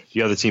 then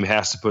the other team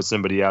has to put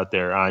somebody out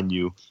there on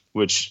you,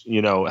 which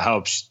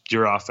helps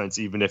your offense,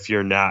 even if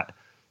you're not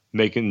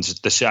making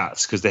the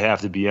shots, because they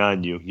have to be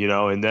on you,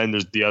 and then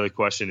there's the other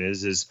question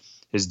is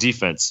his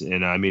defense.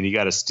 And I mean, he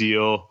got a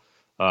steal.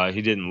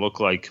 He didn't look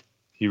like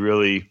he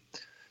really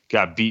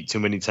got beat too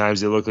many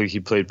times. It looked like he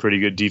played pretty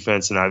good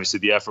defense, and obviously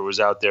the effort was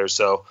out there.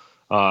 So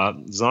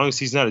as long as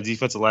he's not a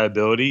defensive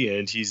liability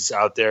and he's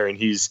out there and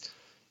he's,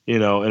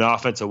 an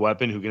offensive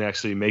weapon who can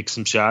actually make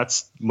some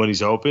shots when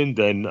he's open,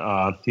 then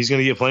he's going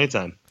to get playing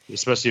time,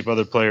 especially if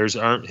other players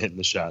aren't hitting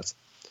the shots.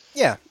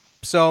 Yeah.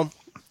 So,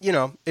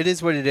 it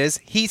is what it is.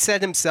 He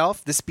said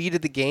himself the speed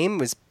of the game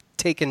was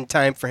taking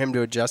time for him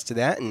to adjust to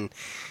that. And,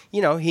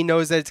 he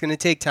knows that it's going to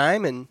take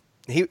time. And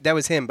that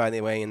was him, by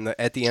the way,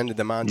 at the end of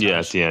the montage. Yeah,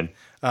 at the end.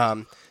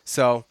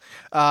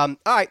 All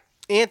right.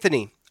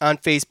 Anthony on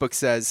Facebook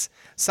says,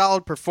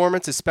 solid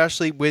performance,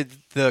 especially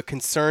with the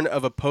concern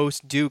of a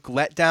post-Duke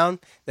letdown.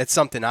 That's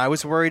something I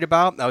was worried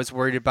about. I was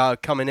worried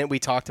about coming in. We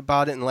talked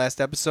about it in the last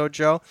episode,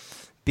 Joe,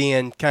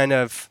 being kind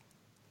of,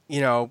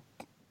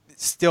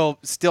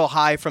 still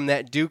high from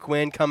that Duke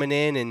win coming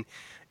in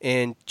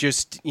and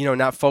just,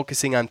 not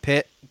focusing on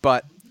Pitt,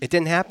 but it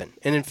didn't happen.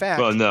 And in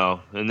fact, well, no.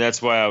 And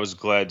that's why I was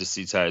glad to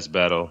see Tyus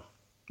Battle,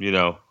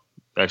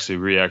 actually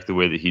react the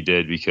way that he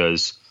did,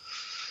 because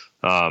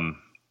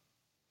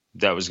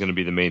that was going to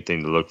be the main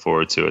thing to look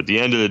forward to. At the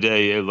end of the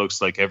day, it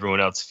looks like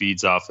everyone else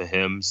feeds off of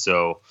him.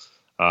 So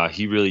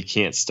he really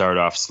can't start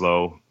off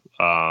slow.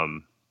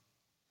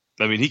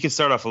 I mean, he can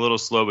start off a little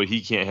slow, but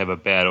he can't have a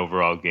bad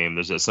overall game.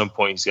 There's at some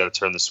point he's got to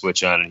turn the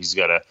switch on and he's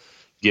got to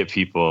get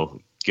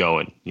people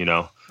going, you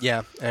know?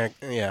 Yeah,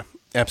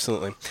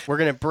 absolutely. We're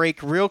going to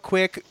break real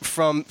quick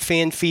from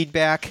fan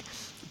feedback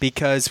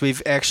because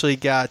we've actually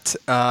got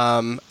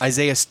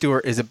Isaiah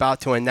Stewart is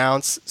about to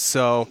announce.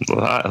 So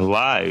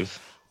live.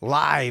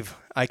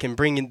 I can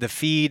bring in the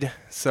feed.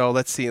 So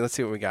let's see what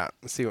we got.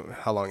 Let's see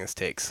how long this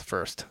takes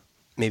first.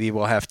 Maybe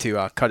we'll have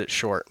to cut it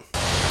short.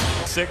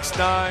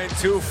 6'9",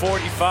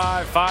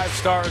 245,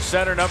 five-star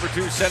center, number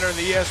 2 center in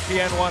the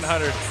ESPN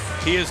 100.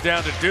 He is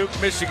down to Duke,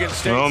 Michigan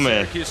State,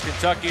 Syracuse,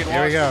 Kentucky, and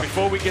Washington.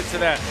 Before we get to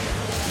that,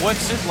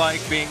 what's it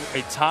like being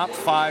a top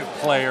 5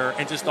 player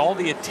and just all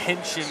the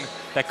attention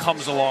that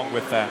comes along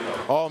with that?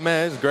 Oh,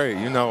 man, it's great.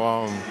 You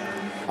know,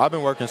 I've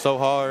been working so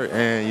hard,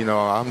 and, you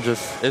know,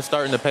 it's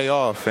starting to pay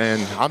off,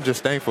 and I'm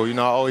just thankful. You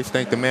know, I always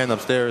thank the man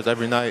upstairs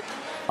every night.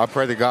 I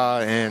pray to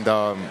God, and,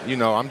 you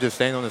know, I'm just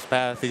staying on this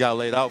path He got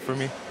laid out for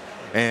me.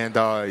 And,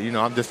 you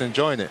know, I'm just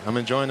enjoying it. I'm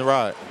enjoying the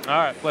ride. All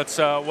right, let's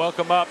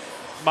welcome up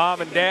Mom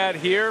and Dad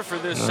here for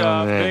this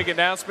big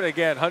announcement.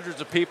 Again,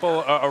 hundreds of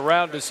people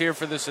around us here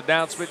for this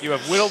announcement. You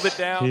have whittled it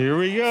down here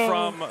we go.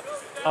 From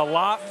a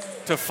lot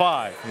to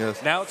 5.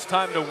 Yes. Now it's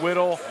time to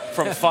whittle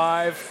from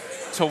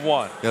 5 to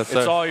 1. Yes, sir.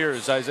 It's all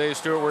yours. Isaiah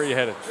Stewart, where are you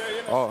headed?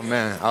 Oh,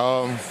 man.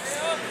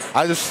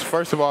 I just,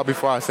 first of all,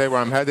 before I say where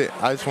I'm headed,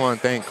 I just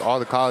want to thank all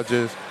the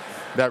colleges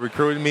that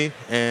recruited me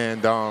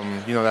and,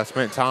 you know, that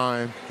spent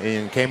time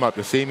and came up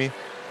to see me.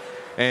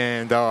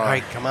 And all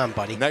right, come on,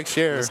 buddy. Next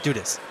year, let's do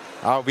this.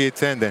 I'll be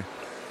attending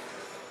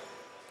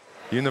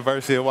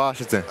University of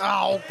Washington.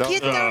 Oh,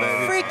 get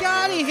the freak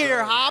out of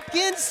here,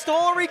 Hopkins.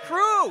 Stole a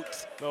recruit.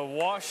 The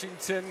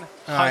Washington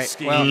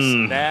Huskies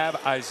nab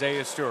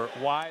Isaiah Stewart.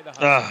 Why the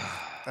Huskies?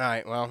 All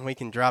right, well, we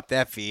can drop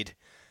that feed.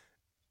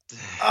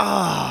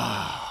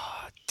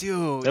 Oh,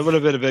 dude. That would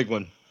have been a big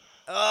one.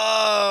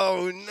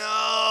 Oh,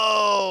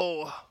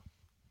 no.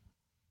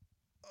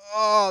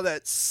 Oh,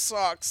 that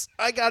sucks.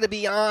 I got to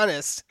be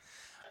honest.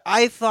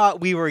 I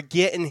thought we were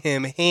getting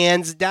him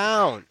hands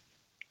down.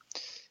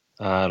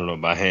 I don't know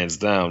about hands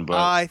down, but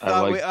I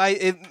thought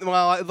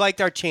I liked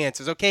our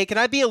chances. Okay, can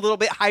I be a little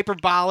bit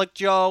hyperbolic,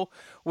 Joe,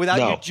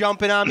 without you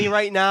jumping on me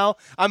right now?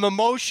 I'm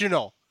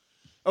emotional.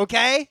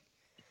 Okay?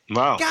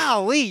 Wow.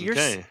 Golly, you're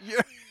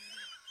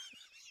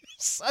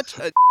such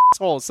a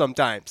asshole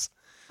sometimes.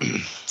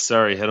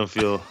 Sorry, I don't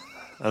feel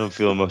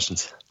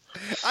emotions.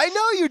 I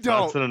know you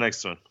don't. On to the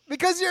next one.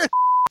 Because you're an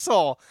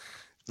asshole.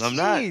 I'm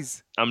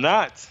Jeez.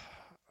 not.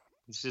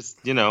 It's just,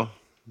 you know,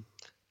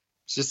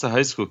 it's just a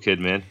high school kid,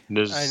 man.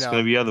 There's going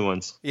to be other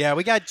ones. Yeah,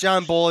 we got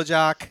John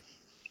Bolajok,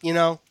 you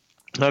know.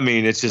 I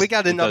mean, it's just... We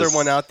got another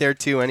one out there,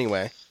 too,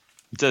 anyway.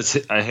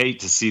 I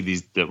hate to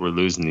see that we're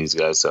losing these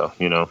guys, so,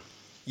 you know.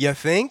 You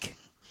think?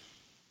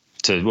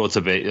 To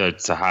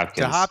Hopkins.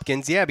 To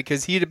Hopkins, yeah,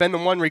 because he'd have been the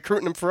one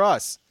recruiting him for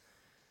us.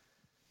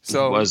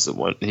 So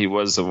He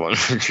was the one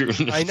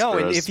recruiting him. I know,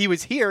 and us. if he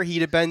was here,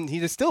 he'd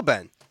have still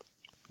been.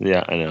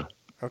 Yeah, I know.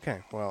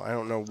 Okay, well, I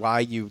don't know why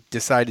you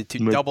decided to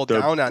double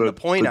down on the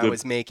point I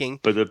was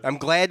making. I'm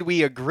glad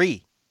we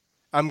agree.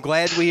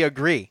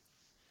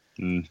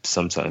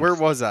 Sometimes. Where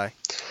was I?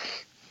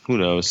 Who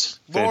knows?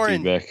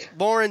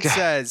 Lauren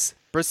says,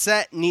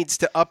 Brissett needs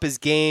to up his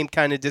game.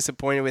 Kind of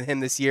disappointed with him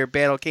this year.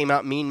 Battle came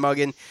out mean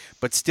mugging,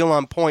 but still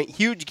on point.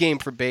 Huge game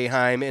for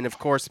Boeheim. And, of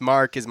course,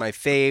 Mark is my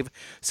fave,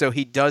 so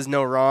he does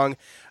no wrong.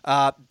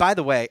 By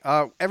the way,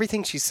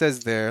 everything she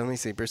says there, let me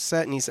see.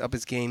 Brissett needs to up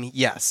his game.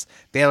 Yes.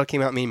 Battle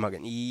came out mean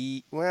mugging.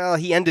 He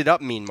ended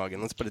up mean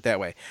mugging. Let's put it that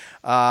way.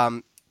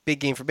 Big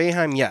game for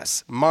Boeheim.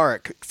 Yes.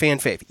 Mark, fan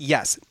fave.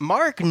 Yes.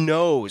 Mark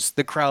knows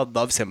the crowd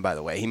loves him, by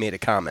the way. He made a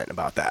comment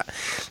about that.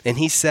 And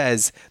he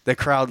says, the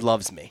crowd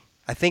loves me.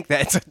 I think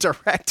that's a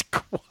direct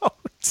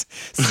quote.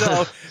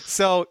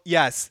 So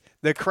yes,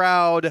 the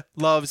crowd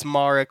loves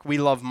Mark. We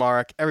love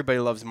Mark. Everybody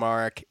loves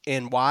Mark.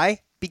 And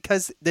why?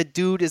 Because the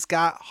dude has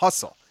got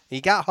hustle.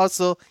 You got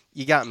hustle,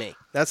 you got me.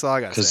 That's all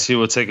I got to say. Because he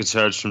will take a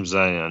charge from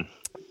Zion.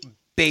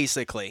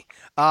 Basically.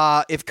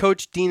 If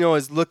Coach Dino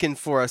is looking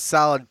for a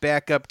solid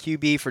backup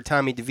QB for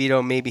Tommy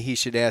DeVito, maybe he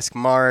should ask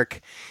Mark.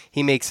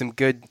 He made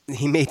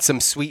some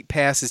sweet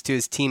passes to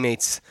his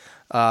teammates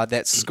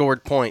that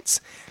scored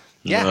points.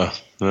 Yeah.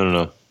 I don't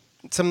know.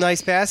 Some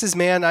nice passes,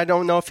 man. I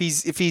don't know if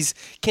he's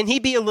can he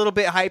be a little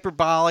bit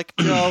hyperbolic,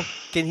 Joe?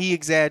 Can he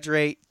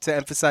exaggerate to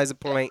emphasize a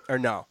point or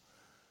no?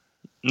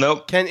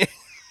 Nope.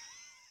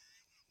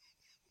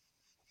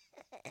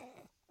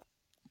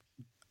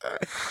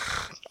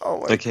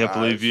 I can't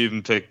believe you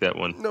even picked that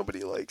one.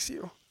 Nobody likes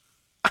you.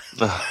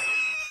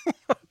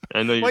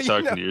 I know you're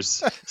talking to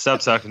yourself.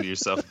 Stop talking to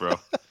yourself, bro.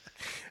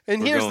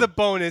 And here's the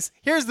bonus.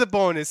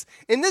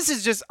 And this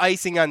is just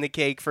icing on the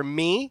cake for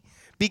me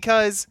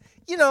because,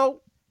 you know,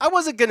 I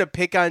wasn't going to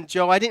pick on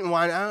Joe. I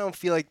don't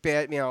feel like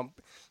bad,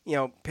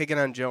 picking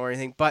on Joe or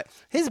anything. But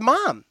his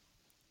mom,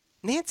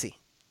 Nancy,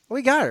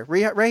 we got her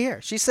right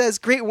here. She says,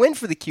 great win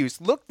for the Qs.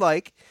 Looked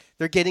like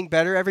they're getting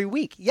better every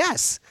week.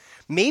 Yes.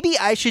 Maybe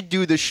I should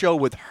do the show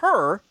with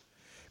her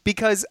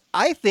because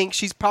I think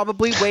she's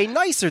probably way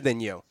nicer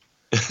than you.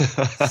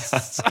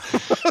 So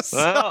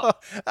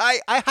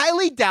I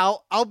highly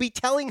doubt I'll be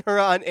telling her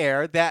on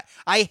air that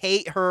I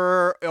hate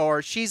her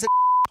or she's an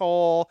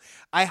asshole.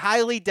 I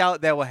highly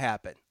doubt that will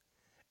happen.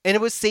 And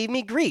it would save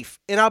me grief.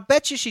 And I'll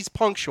bet you she's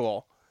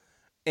punctual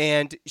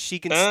and she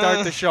can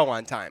start the show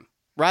on time.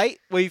 Right?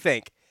 What do you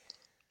think?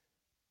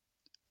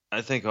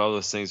 I think all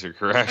those things are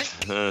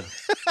correct. I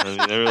mean,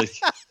 I really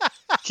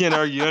can't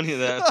argue any of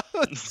that.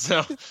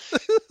 So,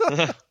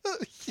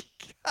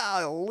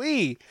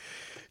 golly,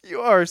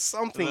 you are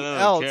something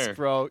else,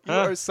 bro. You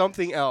are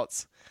something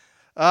else.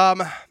 All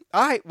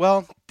right.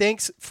 Well,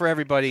 thanks for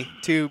everybody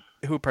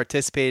who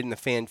participated in the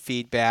fan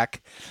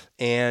feedback,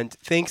 and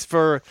thanks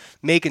for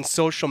making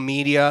social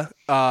media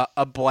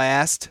a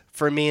blast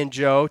for me and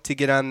Joe to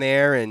get on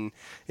there and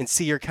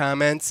see your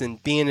comments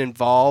and being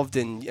involved.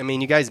 And I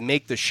mean, you guys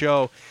make the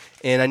show.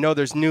 And I know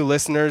there's new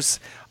listeners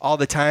all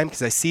the time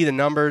because I see the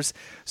numbers.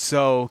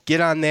 So get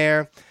on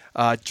there,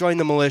 join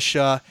the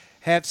militia,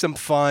 have some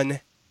fun.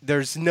 There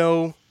is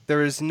no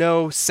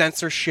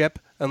censorship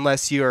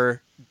unless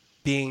you're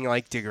being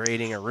like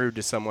degrading or rude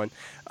to someone.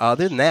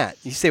 Other than that,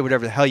 you say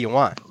whatever the hell you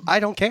want. I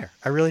don't care.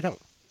 I really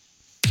don't.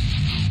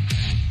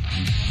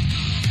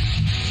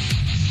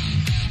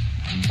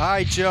 All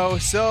right, Joe.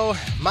 So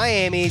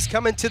Miami's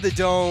coming to the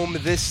Dome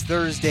this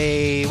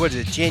Thursday. What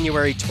is it?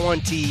 January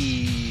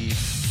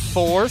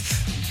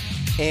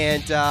 24th.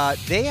 And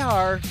they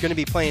are going to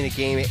be playing a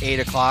game at 8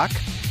 o'clock.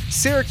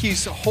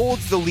 Syracuse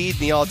holds the lead in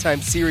the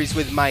all-time series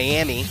with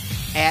Miami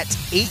at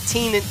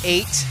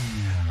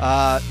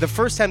 18-8. The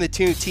first time the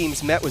two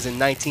teams met was in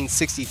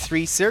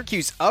 1963.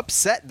 Syracuse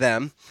upset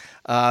them.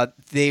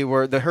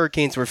 The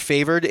Hurricanes were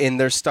favored, and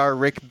their star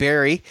Rick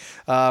Barry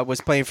was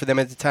playing for them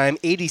at the time,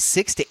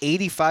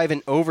 86-85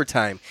 in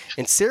overtime.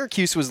 And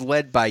Syracuse was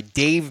led by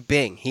Dave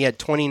Bing. He had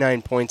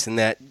 29 points in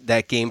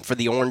that game for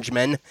the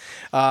Orangemen.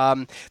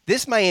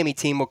 This Miami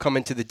team will come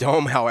into the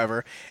Dome,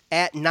 however,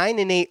 at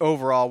 9-8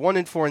 overall,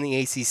 1-4 in the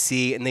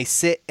ACC, and they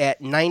sit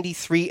at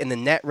 93 in the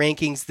net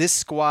rankings. This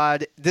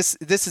squad, this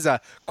is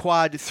a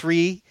quad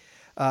 3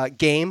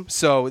 game,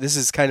 so this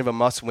is kind of a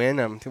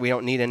must-win. We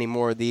don't need any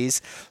more of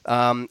these.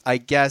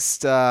 I guess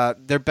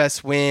their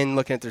best win,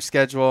 looking at their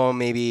schedule,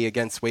 maybe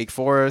against Wake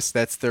Forest.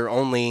 That's their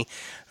only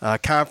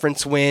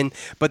conference win.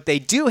 But they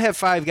do have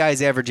 5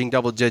 guys averaging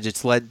double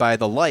digits, led by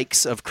the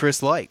likes of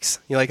Chris Likes.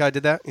 You like how I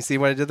did that? You see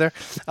what I did there?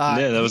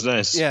 Yeah, that was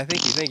nice. Yeah,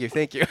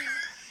 thank you.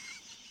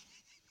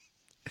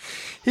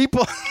 He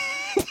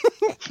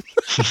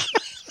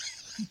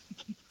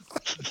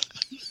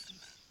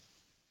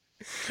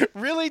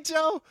Really,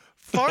 Joe?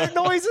 Fart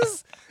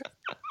noises?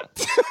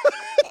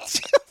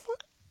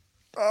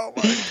 Oh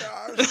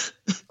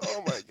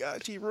my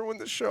gosh, he ruined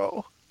the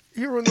show.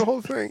 He ruined the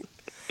whole thing.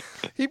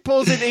 He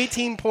pulls in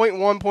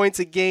 18.1 points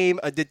a game,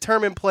 a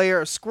determined player,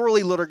 a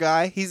squirrely little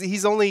guy.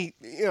 He's only,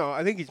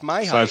 I think he's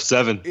my height.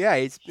 5'7".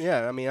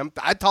 Yeah, I mean, I'm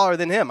taller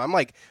than him. I'm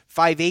like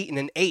 5'8" and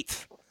an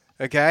eighth.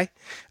 Okay?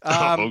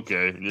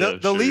 Okay. Yeah,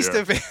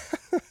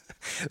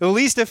 The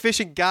least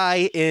efficient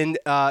guy in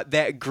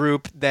that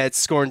group that's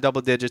scoring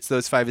double digits,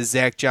 those 5, is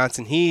Zach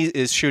Johnson. He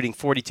is shooting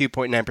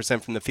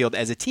 42.9% from the field.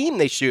 As a team,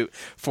 they shoot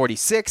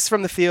 46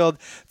 from the field,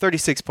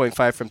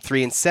 36.5 from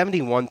 3, and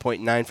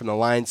 71.9 from the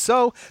line.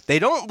 So they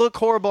don't look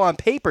horrible on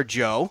paper,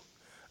 Joe.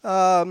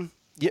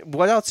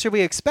 What else should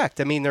we expect?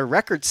 I mean, their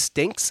record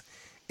stinks,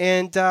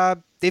 and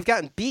they've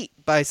gotten beat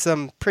by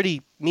some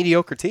pretty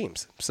mediocre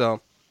teams. So,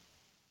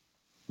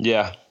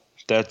 yeah.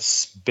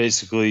 That's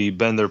basically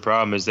been their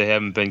problem, is they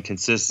haven't been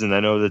consistent. I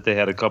know that they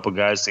had a couple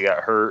guys that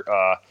got hurt.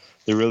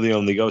 They really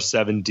only go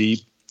 7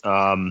 deep.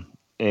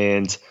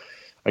 And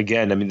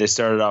again, I mean, they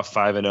started off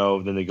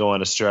 5-0, then they go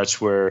on a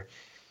stretch where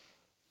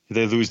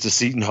they lose to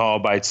Seton Hall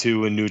by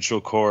 2 in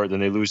neutral court, then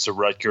they lose to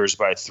Rutgers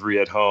by 3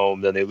 at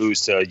home, then they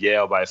lose to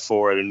Yale by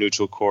 4 at a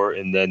neutral court,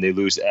 and then they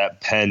lose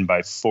at Penn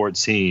by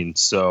 14.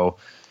 So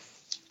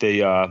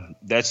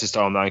that's just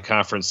all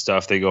non-conference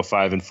stuff. They go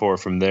 5-4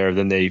 from there.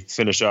 Then they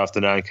finish off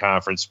the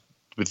non-conference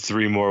with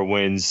 3 more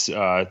wins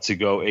to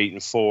go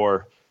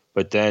 8-4.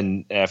 But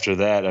then after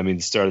that, I mean,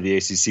 the start of the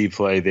ACC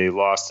play, they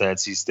lost to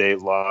NC State,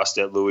 lost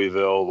at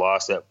Louisville,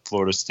 lost at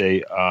Florida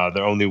State.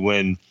 Their only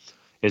win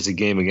is a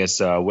game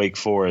against Wake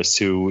Forest,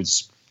 who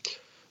was,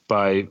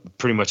 by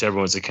pretty much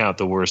everyone's account,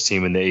 the worst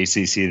team in the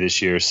ACC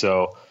this year.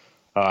 So,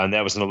 and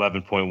that was an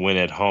 11-point win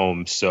at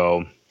home.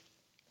 So,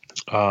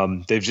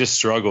 they've just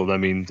struggled. I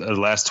mean, the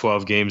last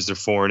 12 games, they're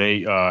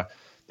 4-8.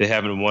 They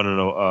haven't won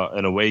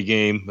an away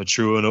game, a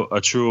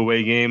true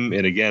away game.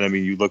 And again, I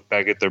mean, you look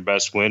back at their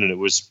best win, and it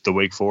was the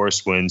Wake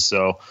Forest win.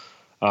 So,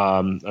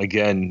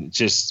 again,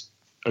 just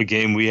a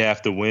game we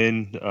have to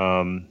win.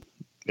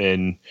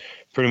 And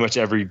pretty much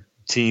every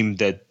team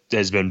that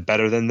has been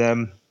better than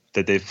them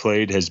that they've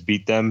played has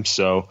beat them.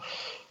 So,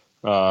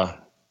 and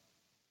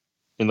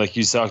like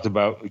you talked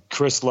about,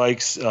 Chris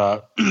Likes,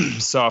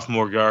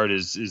 sophomore guard,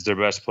 is their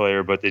best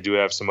player, but they do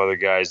have some other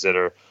guys that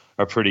are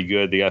pretty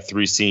good. They got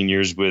 3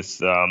 seniors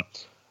with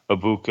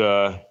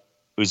Abuka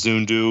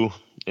Uzundu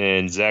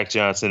and Zach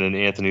Johnson and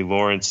Anthony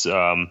Lawrence.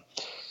 And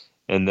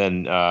And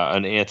then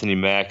an Anthony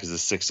Mack is a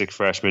 6'6"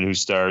 freshman who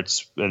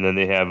starts. And then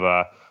they have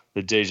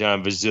the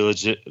Dejan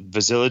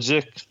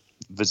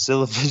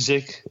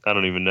Vasiljevic. I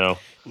don't even know.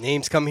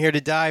 Names come here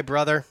to die,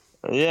 brother.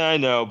 Yeah, I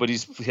know, but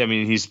he's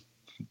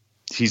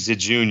a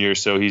junior,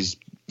 so he's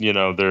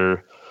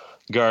their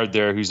guard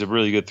there, who's a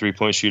really good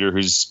 3-point shooter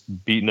who's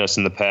beaten us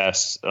in the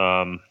past.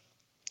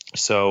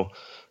 So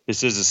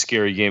this is a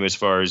scary game as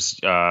far as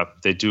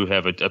they do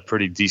have a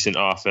pretty decent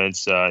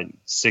offense,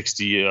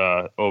 60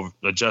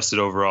 adjusted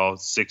overall,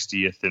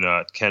 60th in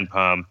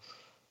KenPom.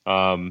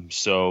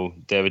 So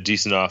they have a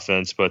decent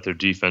offense, but their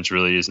defense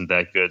really isn't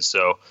that good.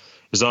 So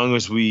as long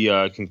as we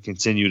can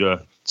continue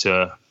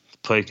to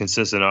play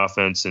consistent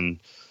offense and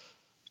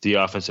the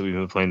offense that we've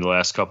been playing the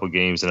last couple of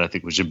games, and I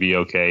think we should be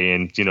okay.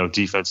 And,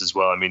 defense as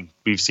well. I mean,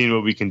 we've seen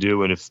what we can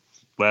do, and if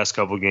last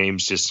couple of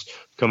games just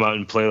come out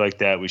and play like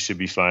that, we should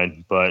be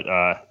fine. But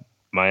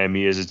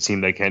Miami is a team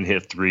that can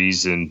hit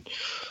threes, and,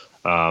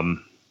 they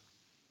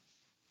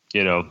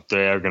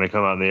are going to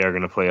come out and they are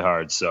going to play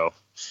hard. So.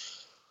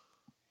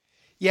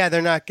 Yeah,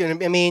 they're not going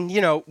to – I mean,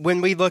 when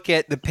we look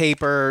at the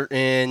paper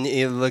and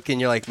you look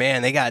and you're like,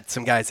 man, they got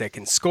some guys that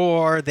can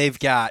score. They've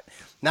got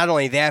not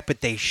only that,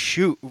 but they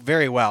shoot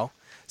very well,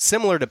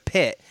 similar to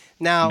Pitt.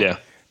 Now,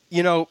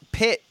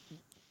 Pitt,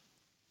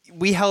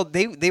 we held –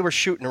 they were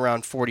shooting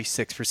around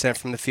 46%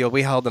 from the field.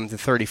 We held them to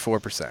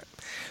 34%.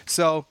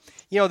 So,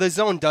 the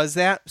zone does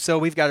that, so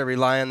we've got to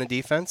rely on the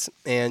defense.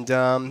 And,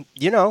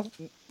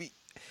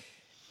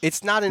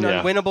 it's not an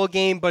unwinnable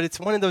game, but it's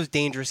one of those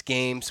dangerous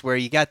games where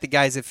you got the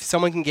guys. If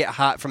someone can get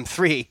hot from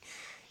three,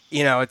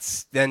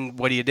 it's then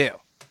what do you do?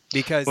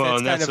 Because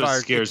that's kind of our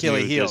Achilles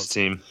heels. This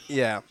team.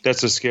 Yeah,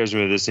 that's what scares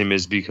me with this team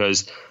is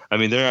because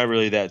they're not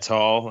really that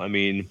tall.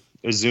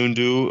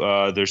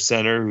 Azundu, their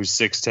center, who's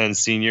 6'10"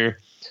 senior,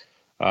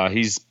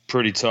 he's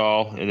pretty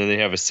tall, and then they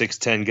have a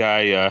 6'10"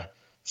 guy,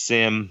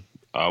 Sam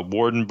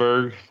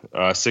Wardenberg,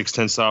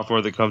 6'10"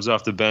 sophomore that comes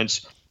off the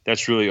bench.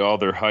 That's really all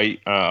their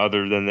height.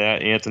 Other than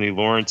that, Anthony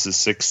Lawrence is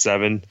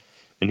 6'7",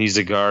 and he's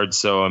a guard.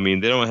 So, they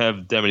don't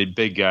have that many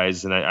big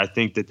guys, and I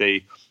think that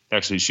they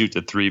actually shoot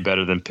the three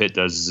better than Pitt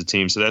does as a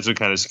team. So that's what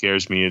kind of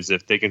scares me is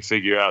if they can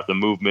figure out the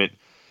movement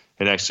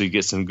and actually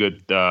get some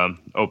good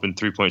open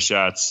 3-point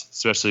shots,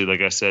 especially, like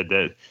I said,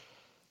 that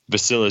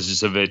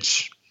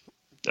Vasiljevic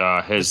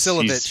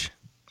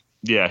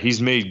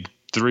he's made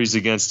threes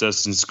against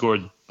us and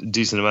scored a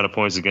decent amount of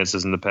points against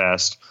us in the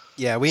past.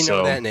 Yeah, we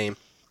know that name.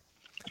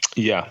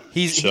 Yeah,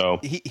 he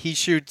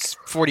shoots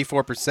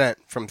 44%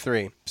 from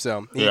three,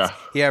 so he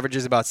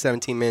averages about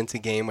 17 minutes a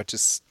game,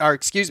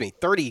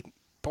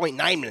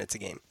 30.9 minutes a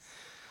game.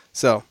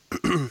 So,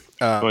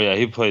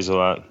 he plays a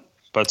lot,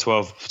 about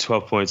 12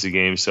 points a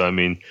game. So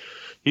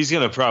he's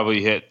gonna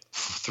probably hit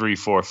 3,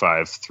 4,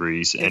 5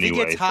 threes anyway. If he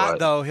gets hot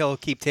though, he'll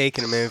keep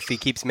taking them, and if he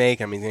keeps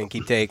making them, he's gonna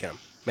keep taking them.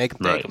 Make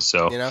them take them.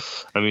 So I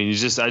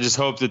just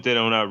hope that they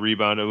don't out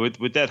rebound.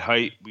 With that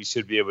height, we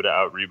should be able to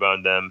out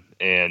rebound them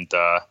and.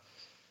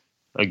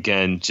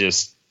 Again,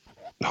 just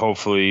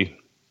hopefully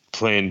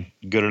playing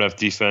good enough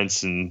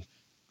defense and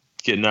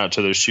getting out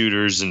to their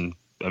shooters. And,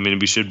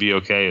 we should be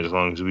okay as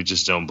long as we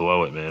just don't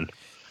blow it, man.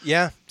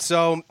 Yeah.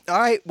 So, all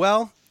right.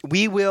 Well,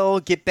 we will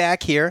get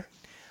back here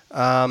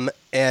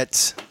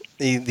at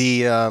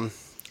the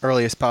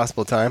earliest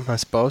possible time, I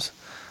suppose,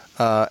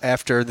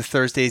 after the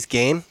Thursday's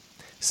game.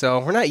 So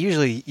we're not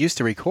usually used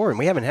to recording.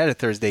 We haven't had a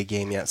Thursday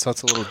game yet, so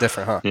it's a little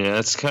different, huh? Yeah,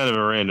 it's kind of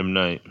a random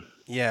night.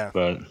 Yeah,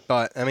 but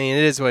it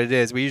is what it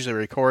is. We usually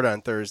record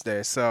on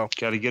Thursday, so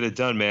got to get it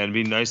done, man. It'd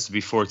be nice to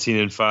be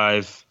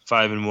 14-5,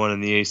 5-1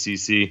 in the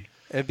ACC.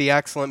 It'd be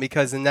excellent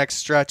because the next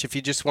stretch, if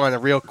you just want a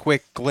real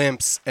quick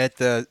glimpse at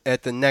the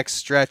next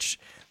stretch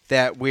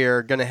that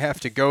we're gonna have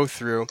to go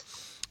through,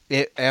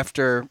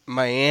 after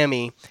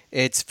Miami,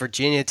 it's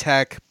Virginia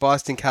Tech,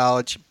 Boston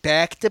College,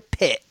 back to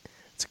Pitt.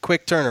 It's a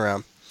quick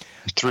turnaround.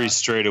 3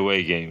 straight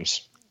away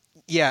games.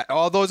 Yeah,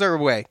 all those are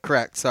away.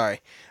 Correct.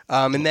 Sorry.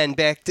 And then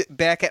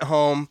back at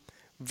home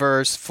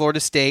versus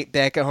Florida State,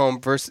 back at home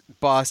versus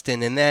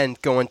Boston, and then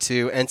going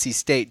to NC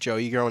State. Joe,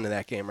 you're going to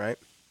that game, right?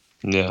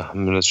 Yeah,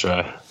 I'm going to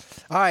try.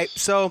 All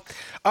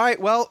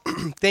right. Well,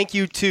 thank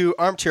you to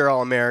Armchair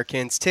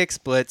All-Americans, Tick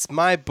Splits,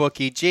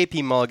 MyBookie,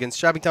 JP Mulligan's,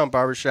 Shoppingtown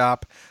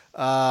Barbershop,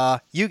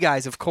 you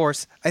guys, of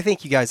course. I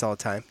thank you guys all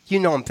the time.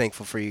 I'm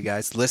thankful for you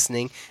guys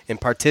listening and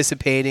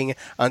participating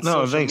on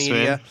social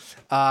media.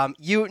 Man.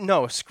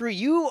 Screw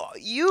you.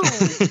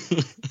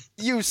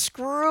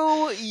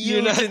 Screw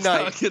you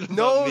tonight.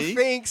 No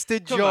thanks to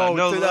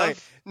Joe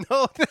tonight.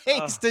 No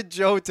thanks to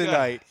Joe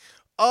tonight.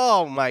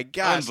 Oh my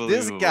gosh,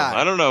 this guy.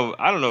 I don't know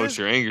what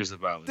your anger's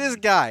about. This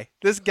guy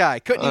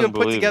couldn't even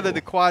put together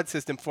the quad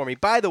system for me.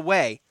 By the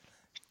way,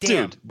 we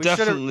should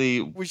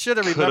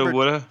have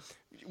remembered.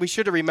 We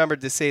should have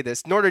remembered to say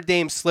this. Notre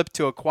Dame slipped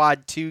to a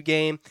quad 2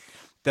 game.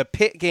 The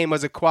Pitt game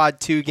was a quad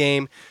 2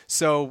 game.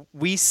 So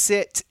we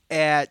sit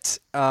at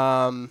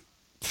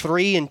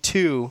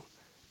 3-2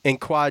 in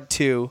quad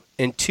 2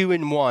 and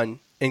 2-1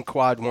 in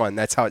quad 1.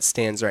 That's how it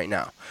stands right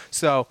now.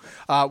 So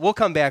we'll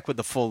come back with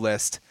the full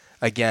list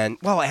again.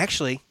 Well,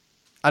 actually,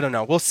 I don't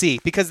know. We'll see,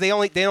 because they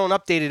don't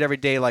update it every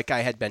day like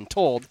I had been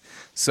told.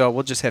 So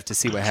we'll just have to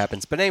see what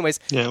happens. But anyways,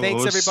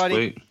 thanks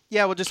everybody.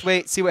 Yeah, we'll just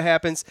wait, see what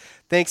happens.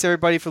 Thanks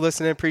everybody for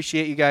listening.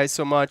 Appreciate you guys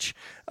so much,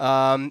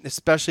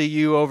 especially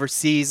you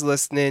overseas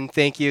listening.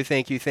 Thank you.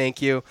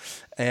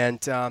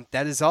 And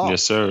that is all.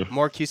 Yes, sir.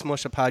 More Cuse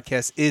Militia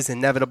podcast is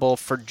inevitable.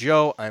 For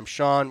Joe, I'm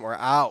Sean. We're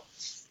out.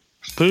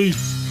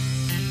 Peace.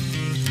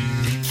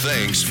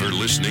 Thanks for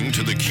listening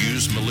to the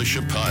Cuse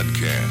Militia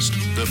Podcast,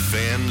 the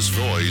fan's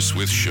voice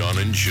with Sean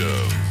and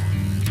Joe.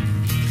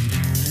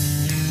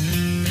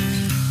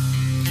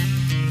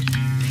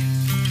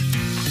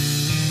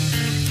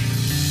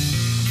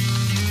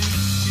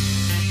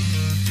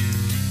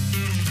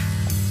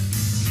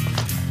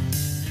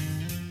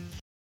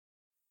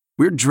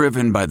 We're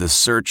driven by the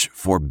search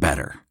for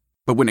better.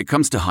 But when it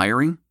comes to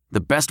hiring, the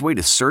best way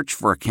to search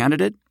for a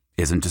candidate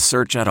isn't to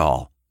search at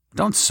all.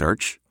 Don't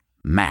search.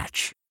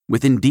 Match.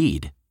 With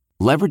Indeed.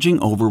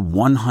 Leveraging over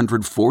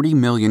 140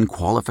 million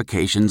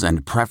qualifications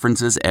and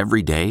preferences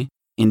every day,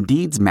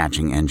 Indeed's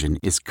matching engine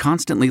is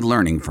constantly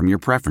learning from your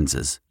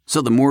preferences.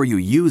 So the more you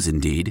use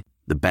Indeed,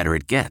 the better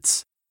it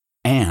gets.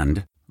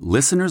 And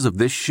listeners of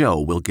this show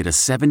will get a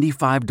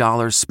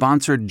 $75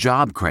 sponsored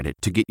job credit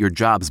to get your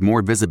jobs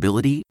more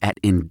visibility at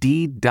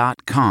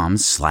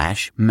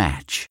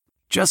Indeed.com/match.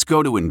 Just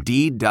go to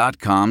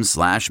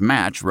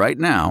Indeed.com/match right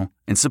now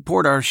and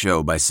support our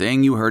show by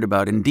saying you heard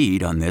about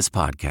Indeed on this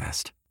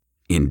podcast.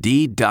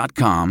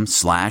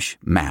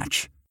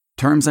 Indeed.com/match.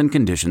 Terms and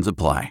conditions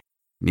apply.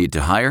 Need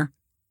to hire?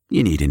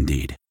 You need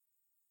Indeed.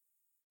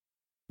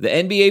 The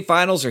NBA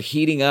Finals are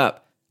heating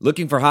up.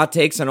 Looking for hot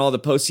takes on all the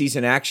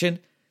postseason action?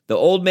 The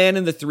Old Man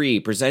and the Three,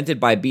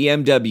 presented by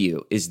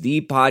BMW, is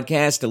the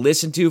podcast to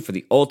listen to for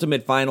the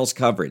ultimate finals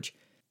coverage.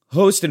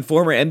 Host and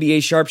former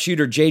NBA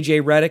sharpshooter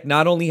JJ Redick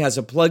not only has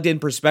a plugged-in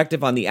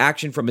perspective on the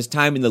action from his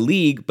time in the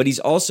league, but he's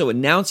also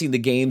announcing the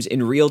games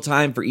in real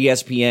time for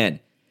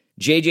ESPN.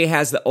 JJ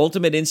has the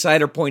ultimate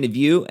insider point of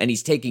view, and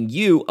he's taking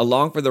you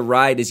along for the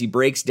ride as he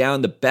breaks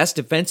down the best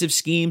defensive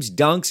schemes,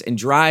 dunks, and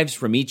drives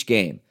from each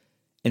game.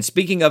 And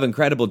speaking of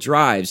incredible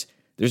drives,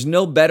 there's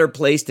no better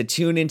place to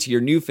tune into your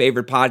new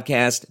favorite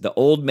podcast, The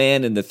Old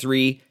Man and the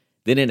Three,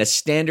 than in a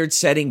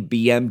standard-setting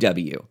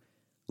BMW.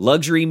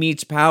 Luxury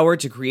meets power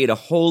to create a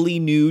wholly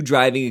new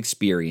driving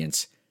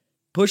experience.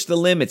 Push the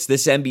limits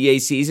this NBA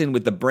season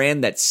with the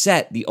brand that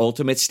set the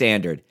ultimate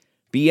standard.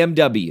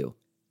 BMW,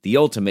 the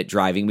ultimate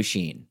driving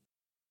machine.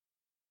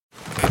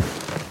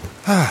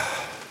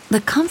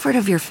 The comfort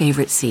of your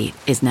favorite seat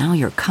is now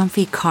your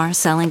comfy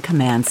car-selling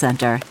command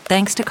center,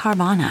 thanks to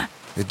Carvana.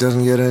 It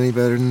doesn't get any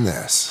better than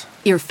this.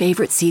 Your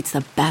favorite seat's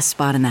the best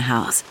spot in the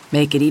house.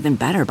 Make it even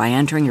better by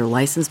entering your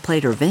license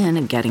plate or VIN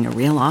and getting a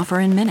real offer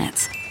in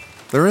minutes.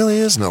 There really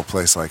is no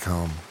place like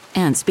home.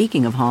 And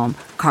speaking of home,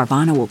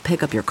 Carvana will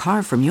pick up your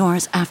car from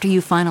yours after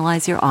you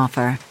finalize your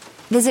offer.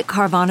 Visit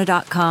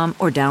Carvana.com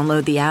or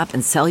download the app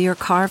and sell your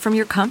car from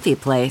your comfy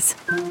place.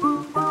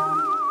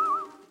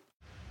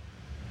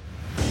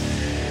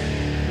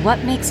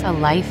 What makes a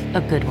life a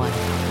good one?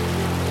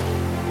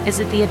 Is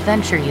it the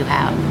adventure you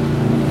have?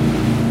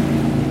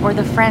 Or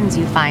the friends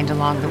you find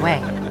along the way?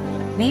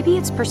 Maybe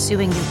it's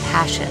pursuing your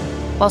passion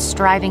while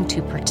striving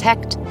to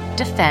protect,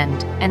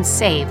 defend, and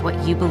save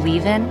what you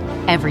believe in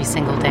every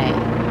single day.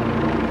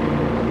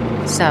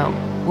 So,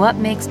 what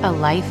makes a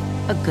life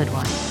a good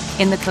one?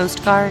 In the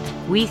Coast Guard,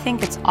 we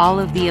think it's all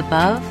of the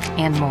above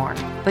and more,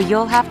 but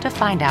you'll have to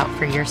find out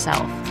for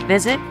yourself.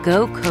 Visit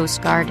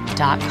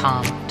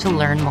GoCoastGuard.com to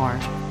learn more.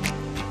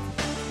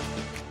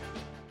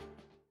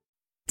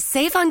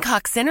 Save on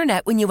Cox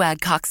Internet when you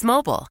add Cox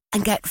Mobile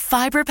and get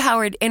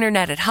fiber-powered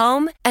internet at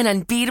home and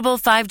unbeatable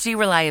 5G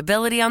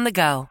reliability on the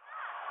go.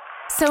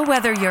 So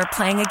whether you're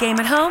playing a game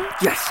at home,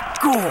 yes,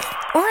 cool,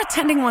 or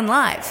attending one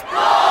live,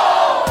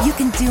 you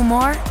can do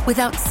more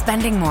without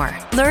spending more.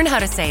 Learn how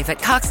to save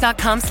at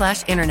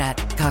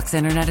cox.com/internet. Cox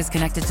Internet is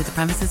connected to the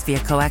premises via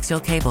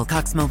coaxial cable.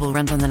 Cox Mobile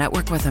runs on the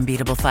network with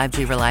unbeatable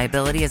 5G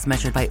reliability as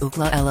measured by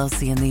Ookla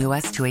LLC in the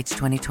U.S. to H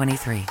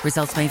 2023.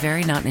 Results may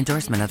vary, not an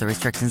endorsement. Other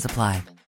restrictions apply.